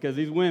game up because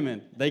these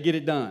women, they get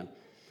it done.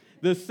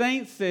 The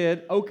saints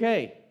said,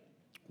 okay,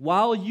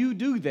 while you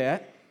do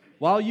that,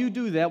 while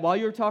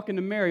you're talking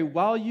to Mary,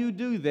 while you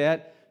do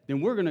that,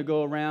 then we're going to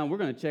go around, we're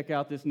going to check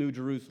out this New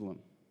Jerusalem.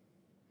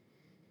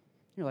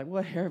 You're like,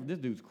 what? This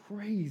dude's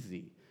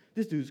crazy.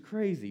 This dude's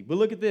crazy. But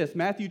look at this.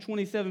 Matthew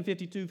 27,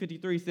 52,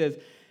 53 says,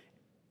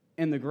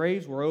 and the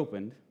graves were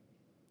opened,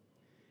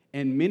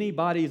 and many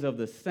bodies of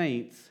the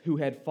saints who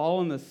had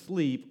fallen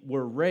asleep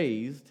were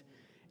raised,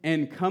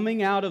 and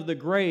coming out of the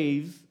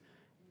graves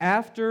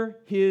after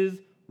his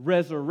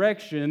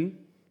resurrection,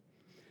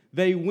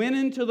 they went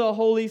into the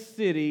holy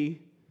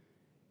city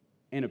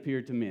and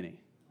appeared to many.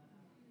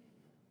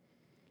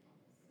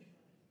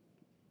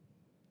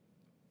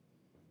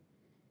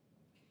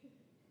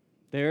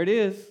 There it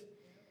is.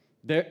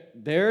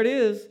 There it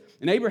is.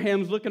 And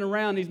Abraham's looking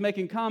around, he's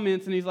making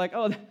comments, and he's like,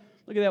 oh, look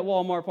at that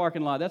Walmart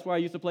parking lot. That's where I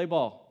used to play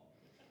ball.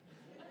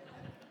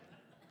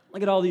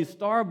 Look at all these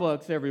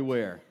Starbucks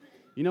everywhere.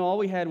 You know, all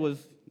we had was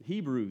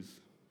Hebrews.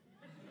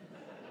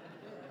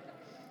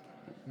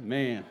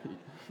 Man,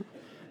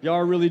 y'all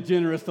are really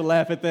generous to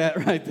laugh at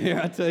that right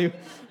there, I tell you.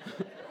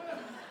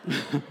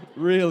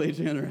 Really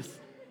generous.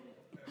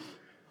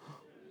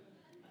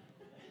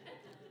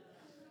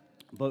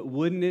 But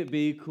wouldn't it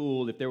be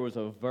cool if there was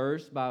a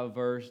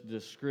verse-by-verse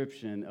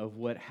description of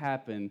what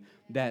happened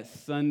that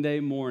Sunday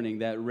morning,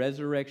 that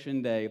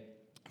resurrection day,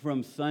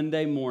 from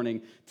Sunday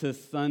morning to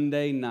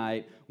Sunday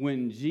night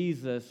when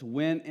Jesus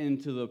went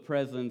into the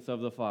presence of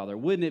the Father?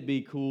 Wouldn't it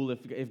be cool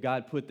if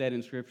God put that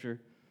in Scripture?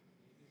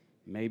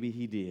 Maybe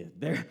he did.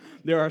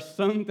 There are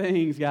some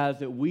things, guys,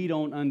 that we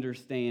don't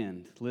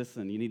understand.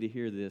 Listen, you need to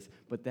hear this,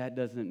 but that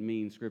doesn't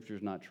mean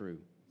Scripture's not true.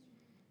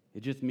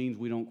 It just means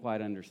we don't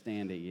quite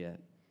understand it yet.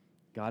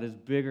 God is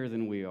bigger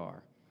than we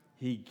are.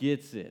 He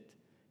gets it.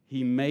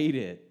 He made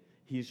it.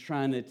 He's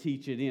trying to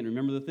teach it in.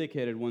 Remember the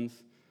thick-headed ones?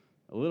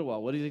 A little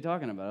while. What is he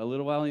talking about? A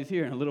little while he's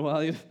here, and a little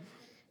while he's...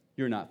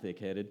 You're not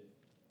thick-headed.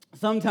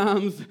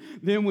 Sometimes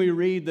then we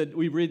read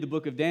the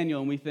book of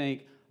Daniel, and we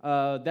think,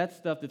 that's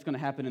stuff that's going to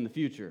happen in the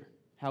future.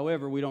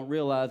 However, we don't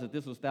realize that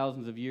this was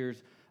thousands of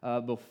years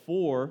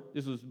before,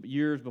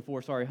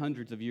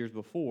 hundreds of years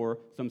before,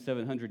 some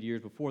 700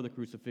 years before the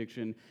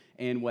crucifixion,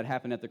 and what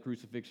happened at the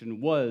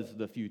crucifixion was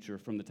the future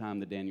from the time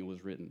that Daniel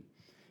was written.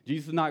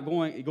 Jesus is not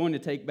going to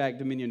take back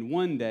dominion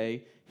one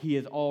day. He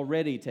has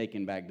already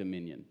taken back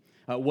dominion.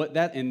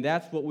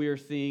 That's what we are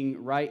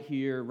seeing right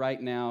here,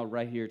 right now,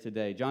 right here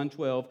today. John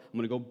 12, I'm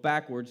going to go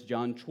backwards.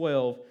 John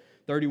 12,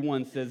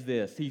 31 says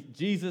this.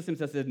 Jesus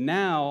himself says,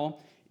 now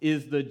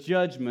is the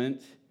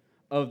judgment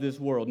of this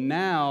world.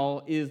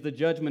 Now is the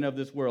judgment of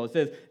this world. It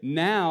says,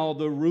 now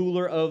the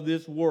ruler of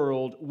this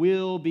world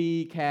will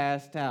be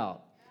cast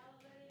out.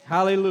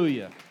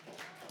 Hallelujah.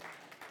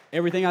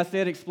 Everything I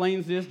said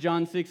explains this.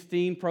 John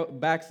 16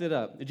 backs it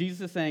up.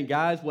 Jesus is saying,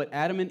 guys, what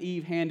Adam and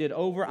Eve handed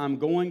over, I'm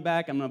going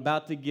back. I'm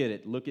about to get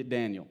it. Look at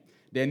Daniel.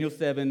 Daniel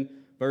 7,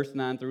 verse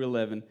 9 through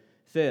 11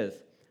 says,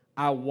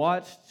 I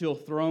watched till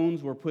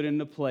thrones were put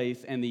into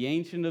place and the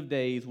Ancient of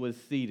Days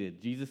was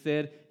seated. Jesus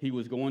said he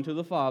was going to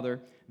the Father.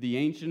 The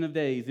Ancient of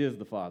Days is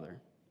the Father.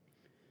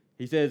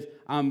 He says,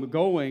 I'm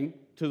going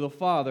to the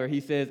Father. He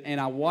says, and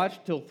I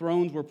watched till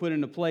thrones were put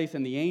into place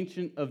and the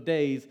Ancient of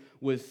Days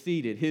was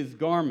seated. His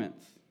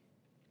garments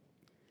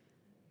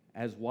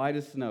as white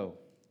as snow.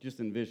 Just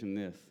envision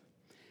this.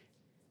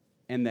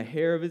 And the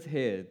hair of his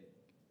head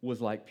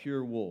was like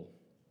pure wool.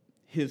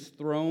 His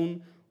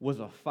throne was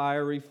a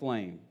fiery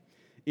flame,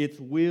 its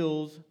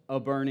wheels a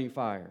burning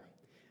fire.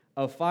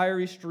 A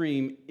fiery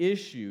stream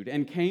issued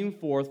and came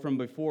forth from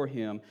before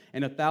him,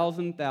 and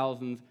 1,000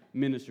 thousands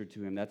ministered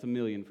to him. That's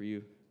 1,000,000 for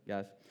you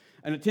guys.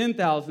 And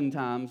 10,000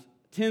 times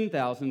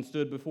 10,000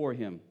 stood before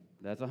him.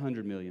 That's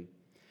 100,000,000.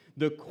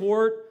 The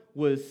court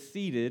was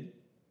seated,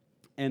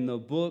 and the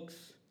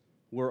books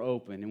were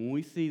open. And when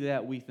we see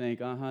that, we think,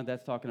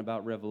 that's talking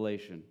about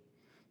Revelation.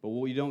 But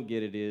what we don't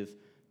get it is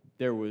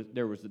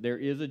there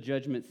is a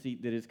judgment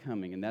seat that is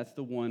coming, and that's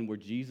the one where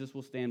Jesus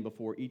will stand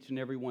before each and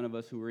every one of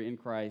us who are in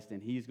Christ,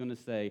 and he's going to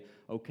say,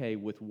 okay,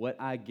 with what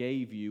I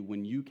gave you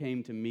when you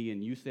came to me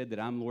and you said that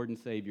I'm Lord and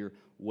Savior,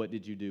 what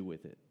did you do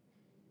with it?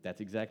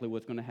 That's exactly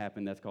what's going to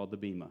happen. That's called the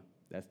Bema.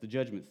 That's the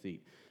judgment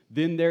seat.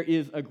 Then there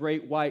is a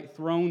great white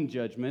throne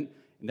judgment.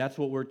 And that's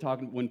what we're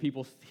talking, when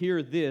people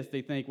hear this,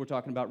 they think we're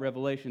talking about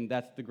Revelation.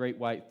 That's the great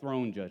white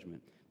throne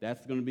judgment.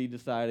 That's going to be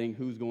deciding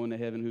who's going to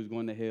heaven, who's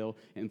going to hell.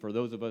 And for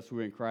those of us who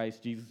are in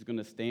Christ, Jesus is going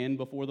to stand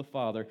before the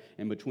Father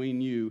and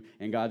between you,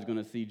 and God's going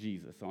to see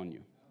Jesus on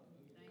you.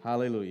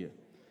 Hallelujah.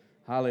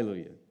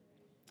 Hallelujah.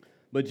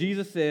 But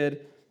Jesus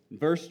said,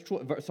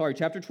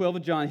 chapter 12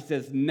 of John, he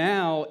says,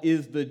 now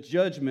is the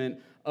judgment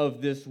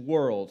of this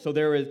world. So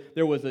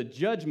there was a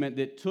judgment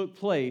that took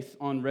place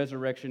on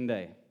Resurrection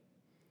Day.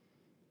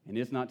 And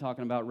it's not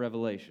talking about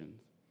Revelation.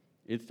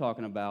 It's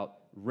talking about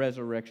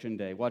Resurrection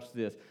Day. Watch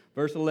this.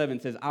 Verse 11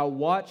 says, I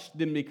watched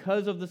them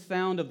because of the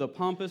sound of the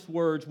pompous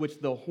words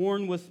which the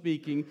horn was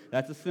speaking.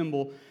 That's a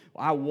symbol.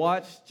 I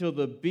watched till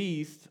the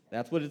beast,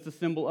 that's what it's a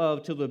symbol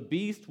of, till the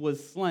beast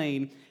was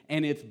slain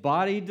and its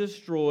body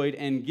destroyed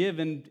and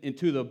given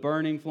into the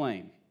burning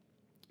flame.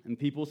 And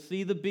people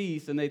see the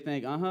beast and they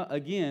think,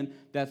 again,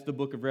 that's the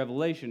book of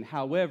Revelation.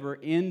 However,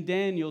 in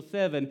Daniel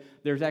 7,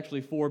 there's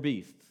actually 4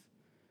 beasts.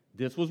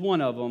 This was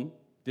one of them.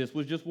 This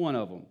was just one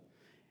of them.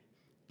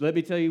 Let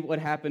me tell you what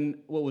happened,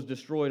 what was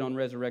destroyed on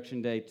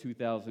Resurrection Day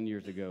 2,000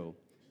 years ago.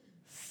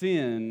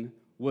 Sin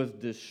was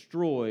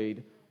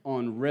destroyed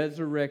on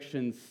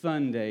Resurrection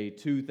Sunday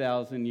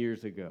 2,000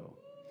 years ago.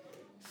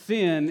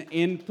 Sin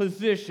in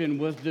position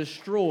was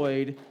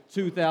destroyed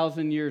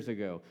 2,000 years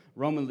ago.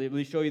 Let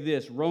me show you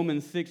this.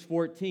 Romans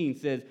 6:14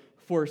 says,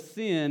 for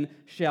sin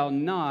shall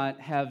not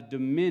have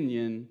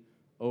dominion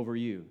over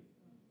you.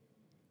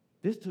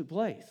 This took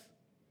place.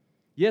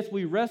 Yes,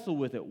 we wrestle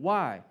with it.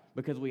 Why?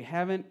 Because we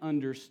haven't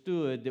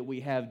understood that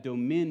we have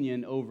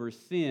dominion over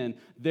sin.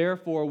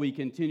 Therefore, we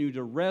continue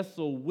to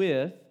wrestle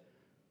with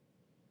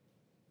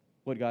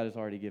what God has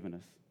already given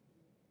us.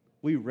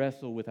 We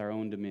wrestle with our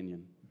own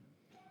dominion.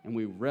 And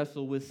we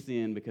wrestle with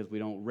sin because we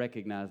don't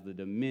recognize the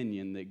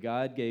dominion that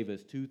God gave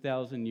us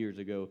 2,000 years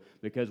ago,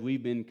 because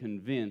we've been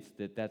convinced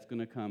that that's going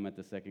to come at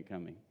the second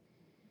coming.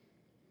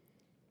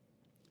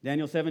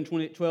 Daniel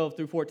 7:12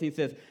 through 14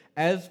 says,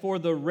 as for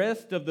the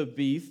rest of the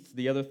beasts,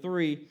 the other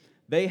 3,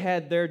 they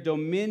had their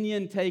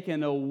dominion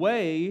taken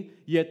away,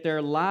 yet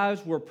their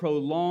lives were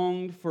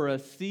prolonged for a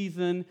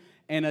season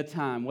and a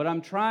time. What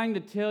I'm trying to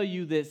tell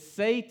you, that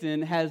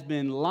Satan has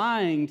been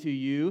lying to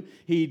you.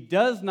 He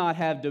does not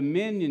have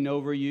dominion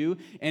over you,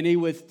 and he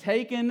was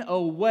taken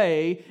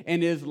away,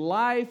 and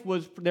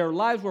their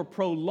lives were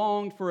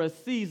prolonged for a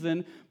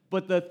season.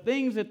 But the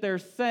things that they're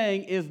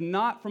saying is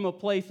not from a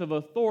place of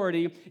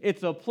authority.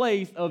 It's a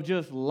place of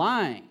just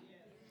lying.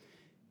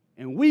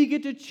 And we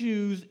get to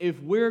choose if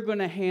we're going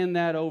to hand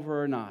that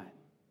over or not.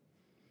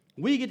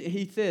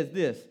 He says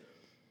this.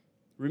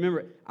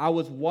 Remember, I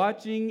was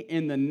watching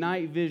in the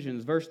night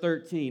visions, verse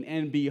 13,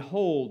 and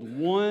behold,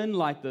 one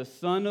like the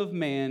Son of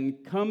Man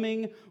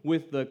coming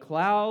with the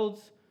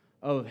clouds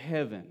of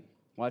heaven.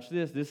 Watch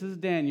this. This is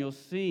Daniel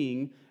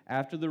seeing,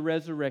 after the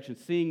resurrection,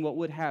 seeing what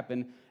would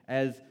happen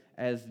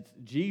as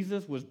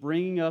Jesus was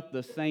bringing up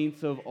the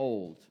saints of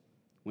old,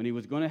 when he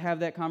was going to have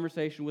that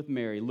conversation with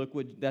Mary,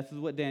 this is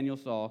what Daniel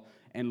saw.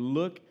 And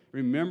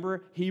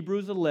remember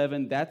Hebrews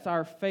 11, that's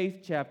our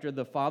faith chapter,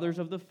 the fathers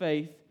of the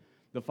faith.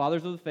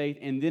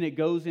 And then it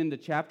goes into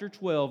chapter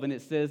 12, and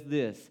it says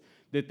this,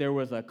 that there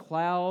was a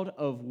cloud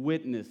of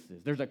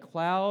witnesses. There's a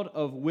cloud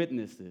of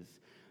witnesses.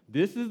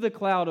 This is the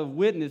cloud of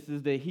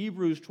witnesses that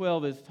Hebrews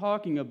 12 is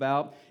talking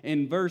about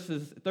in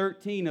verses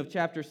 13 of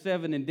chapter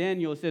 7 in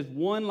Daniel. It says,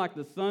 one like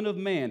the Son of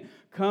Man,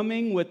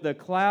 coming with the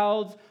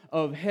clouds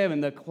of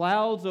heaven, the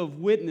clouds of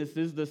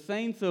witnesses, the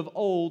saints of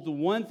old, the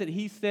ones that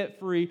he set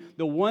free,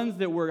 the ones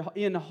that were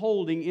in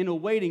a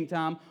waiting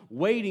time,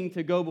 waiting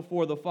to go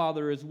before the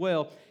Father as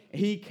well.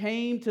 He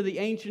came to the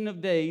Ancient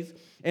of Days,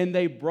 and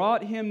they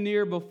brought him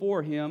near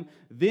before him.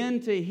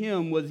 Then to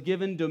him was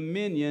given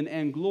dominion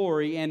and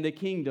glory and a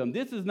kingdom.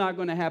 This is not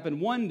going to happen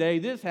one day.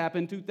 This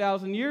happened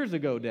 2,000 years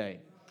ago day.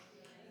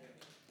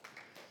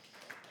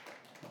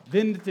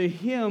 Then to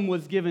him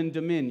was given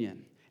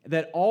dominion,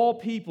 that all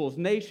peoples,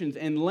 nations,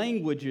 and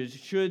languages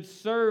should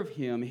serve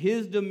him.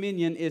 His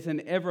dominion is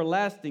an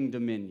everlasting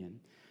dominion,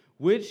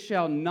 which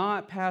shall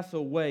not pass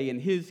away, and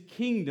his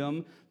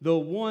kingdom, the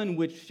one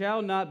which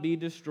shall not be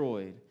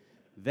destroyed.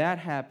 That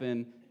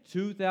happened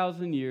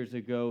 2,000 years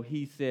ago.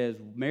 He says,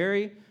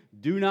 Mary,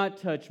 do not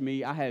touch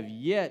me. I have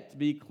yet to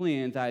be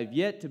cleansed. I have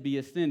yet to be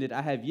ascended.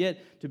 I have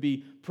yet to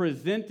be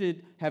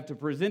presented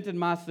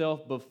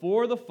myself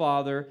before the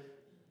Father,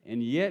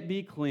 and yet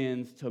be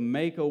cleansed to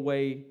make a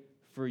way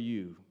for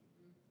you.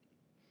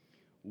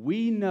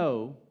 We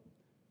know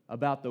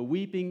about the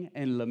weeping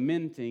and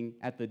lamenting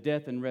at the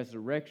death and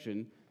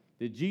resurrection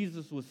that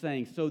Jesus was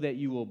saying so that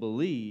you will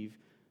believe,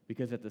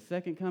 because at the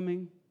second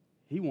coming,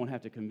 he won't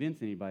have to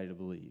convince anybody to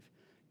believe,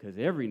 because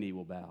every knee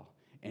will bow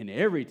and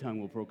every tongue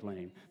will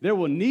proclaim. There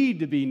will need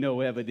to be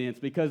no evidence,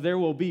 because there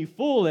will be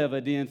full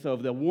evidence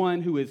of the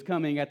one who is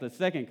coming at the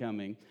second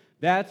coming.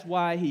 That's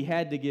why he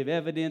had to give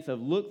evidence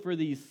of look for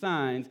these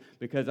signs,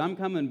 because I'm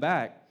coming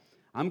back.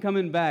 I'm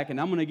coming back, and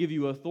I'm going to give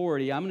you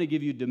authority. I'm going to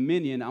give you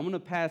dominion. I'm going to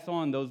pass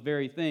on those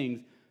very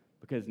things,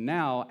 because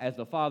now, as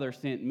the Father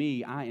sent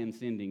me, I am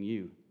sending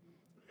you.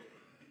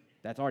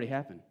 That's already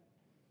happened.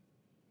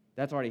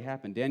 That's already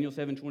happened. Daniel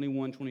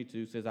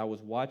 7:21-22 says, I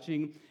was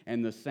watching,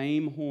 and the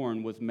same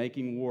horn was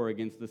making war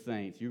against the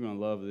saints. You're going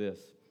to love this.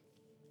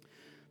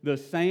 The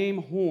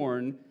same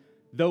horn,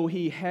 though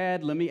he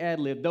had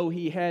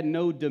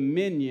no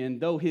dominion,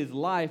 though his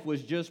life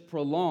was just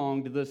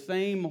prolonged, the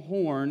same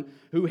horn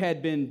who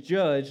had been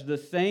judged, the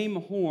same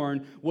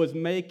horn was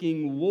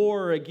making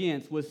war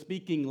against, was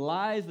speaking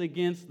lies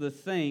against the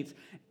saints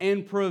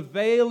and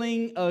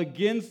prevailing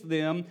against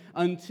them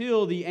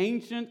until the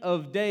Ancient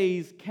of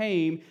Days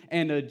came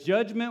and a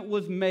judgment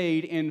was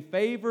made in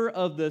favor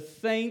of the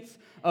saints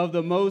of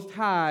the Most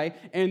High,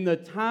 and the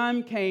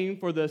time came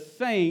for the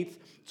saints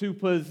to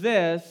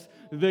possess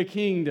the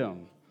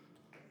kingdom.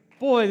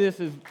 Boy, this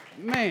is,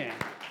 man.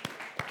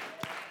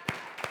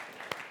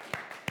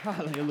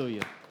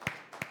 Hallelujah.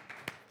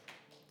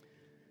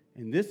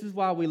 And this is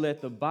why we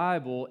let the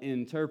Bible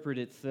interpret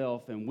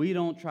itself, and we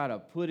don't try to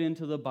put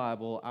into the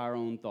Bible our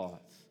own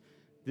thoughts.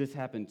 This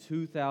happened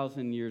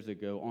 2,000 years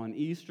ago on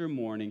Easter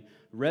morning,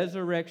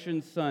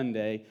 Resurrection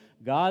Sunday.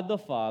 God the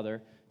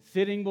Father,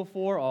 sitting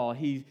before all,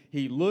 he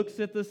looks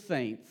at the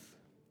saints,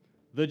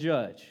 the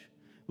judge,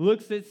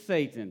 looks at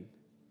Satan.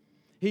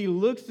 He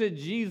looks at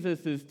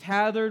Jesus'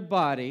 tethered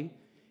body,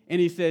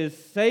 and he says,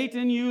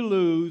 Satan, you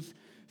lose.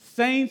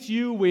 Saints,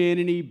 you win.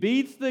 And he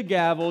beats the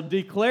gavel,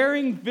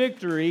 declaring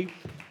victory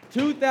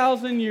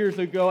 2,000 years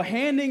ago,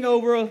 handing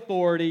over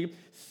authority.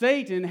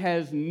 Satan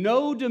has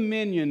no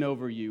dominion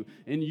over you.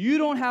 And you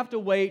don't have to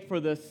wait for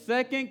the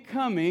second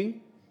coming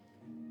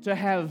to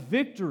have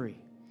victory.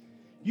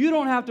 You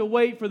don't have to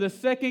wait for the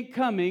second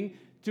coming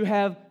to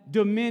have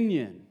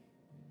dominion.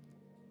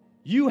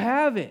 You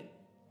have it.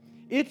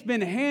 It's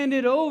been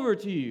handed over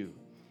to you.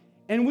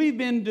 And we've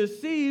been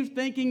deceived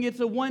thinking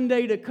it's a one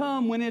day to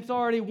come when it's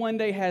already one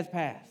day has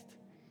passed.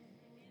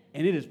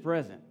 And it is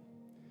present.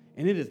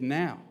 And it is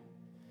now.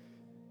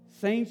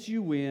 Saints,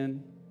 you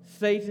win.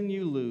 Satan,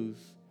 you lose.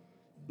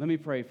 Let me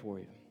pray for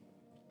you.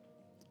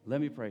 Let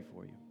me pray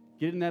for you.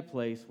 Get in that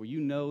place where you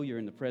know you're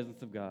in the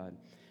presence of God.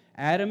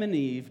 Adam and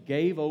Eve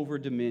gave over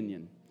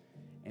dominion.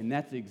 And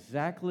that's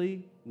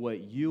exactly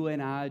what you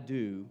and I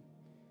do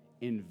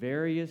in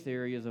various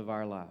areas of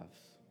our lives.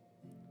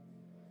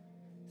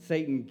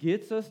 Satan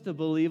gets us to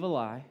believe a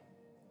lie.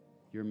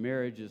 Your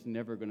marriage is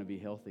never going to be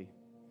healthy.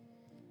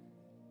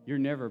 You're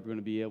never going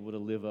to be able to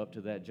live up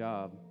to that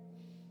job.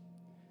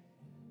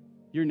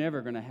 You're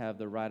never going to have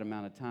the right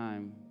amount of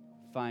time,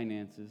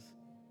 finances.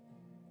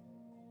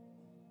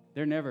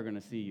 They're never going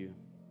to see you.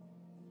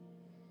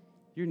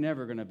 You're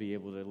never going to be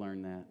able to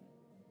learn that.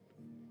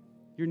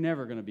 You're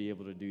never going to be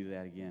able to do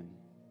that again.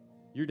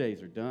 Your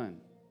days are done.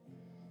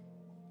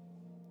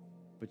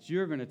 But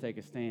you're going to take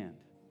a stand.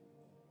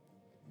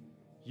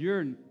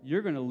 You're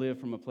going to live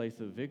from a place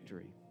of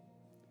victory.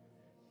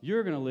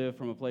 You're going to live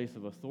from a place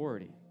of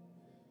authority.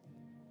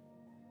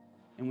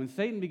 And when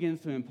Satan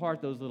begins to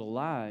impart those little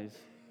lies,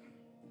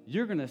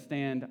 you're going to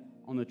stand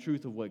on the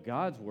truth of what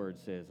God's word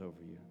says over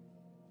you.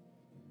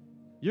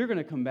 You're going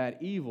to combat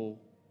evil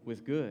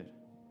with good.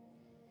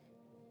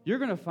 You're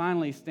going to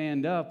finally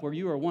stand up where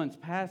you were once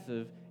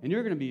passive, and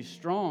you're going to be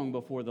strong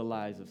before the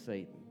lies of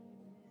Satan.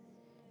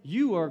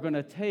 You are going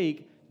to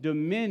take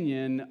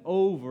dominion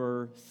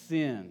over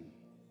sin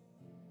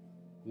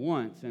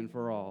once and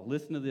for all.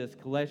 Listen to this,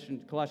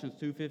 Colossians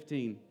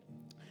 2:15.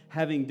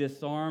 Having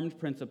disarmed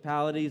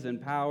principalities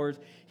and powers,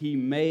 he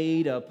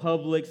made a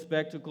public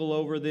spectacle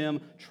over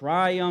them,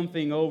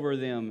 triumphing over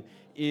them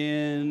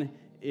in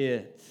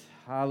it.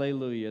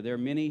 Hallelujah. There are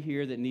many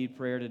here that need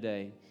prayer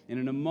today. And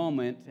in a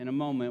moment,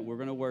 we're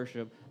going to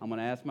worship. I'm going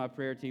to ask my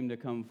prayer team to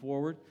come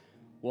forward.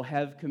 We'll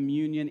have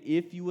communion.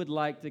 If you would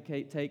like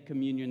to take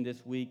communion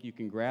this week, you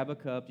can grab a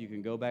cup. You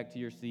can go back to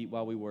your seat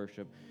while we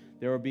worship.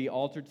 There will be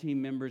altar team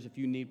members if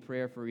you need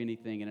prayer for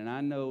anything. And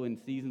I know in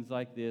seasons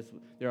like this,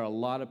 there are a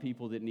lot of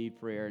people that need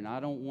prayer. And I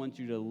don't want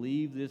you to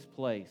leave this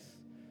place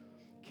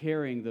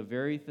carrying the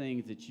very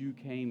things that you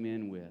came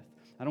in with.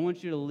 I don't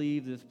want you to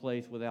leave this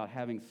place without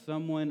having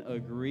someone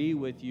agree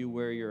with you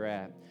where you're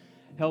at.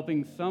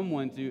 Having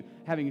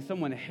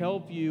someone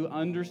help you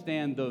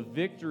understand the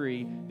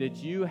victory that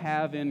you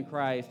have in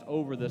Christ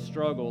over the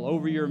struggle,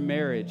 over your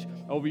marriage,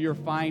 over your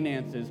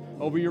finances,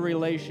 over your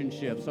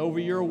relationships, over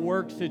your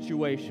work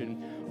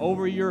situation,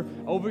 over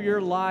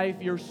your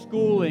life, your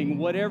schooling,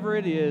 whatever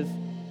it is.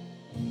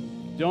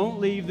 Don't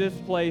leave this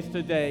place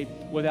today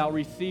without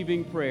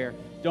receiving prayer.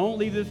 Don't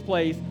leave this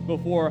place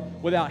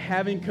without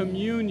having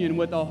communion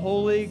with the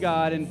Holy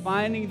God and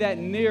finding that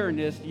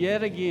nearness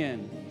yet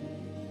again.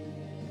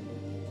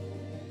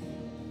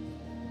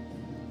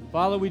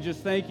 Father, we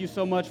just thank you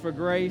so much for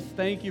grace.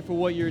 Thank you for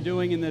what you're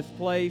doing in this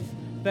place.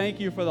 Thank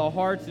you for the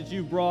hearts that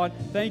you've brought.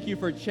 Thank you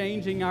for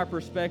changing our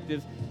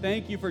perspectives.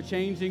 Thank you for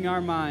changing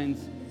our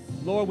minds.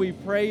 Lord, we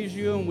praise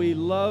you and we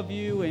love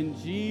you in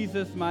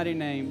Jesus' mighty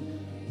name.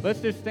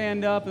 Let's just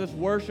stand up. Let's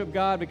worship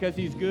God because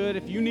he's good.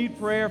 If you need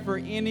prayer for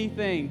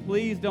anything,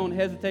 please don't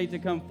hesitate to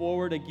come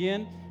forward.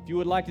 Again, if you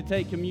would like to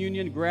take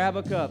communion, grab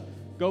a cup.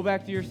 Go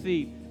back to your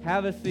seat.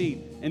 Have a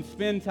seat and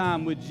spend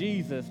time with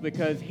Jesus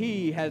because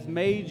he has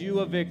made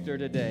you a victor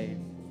today.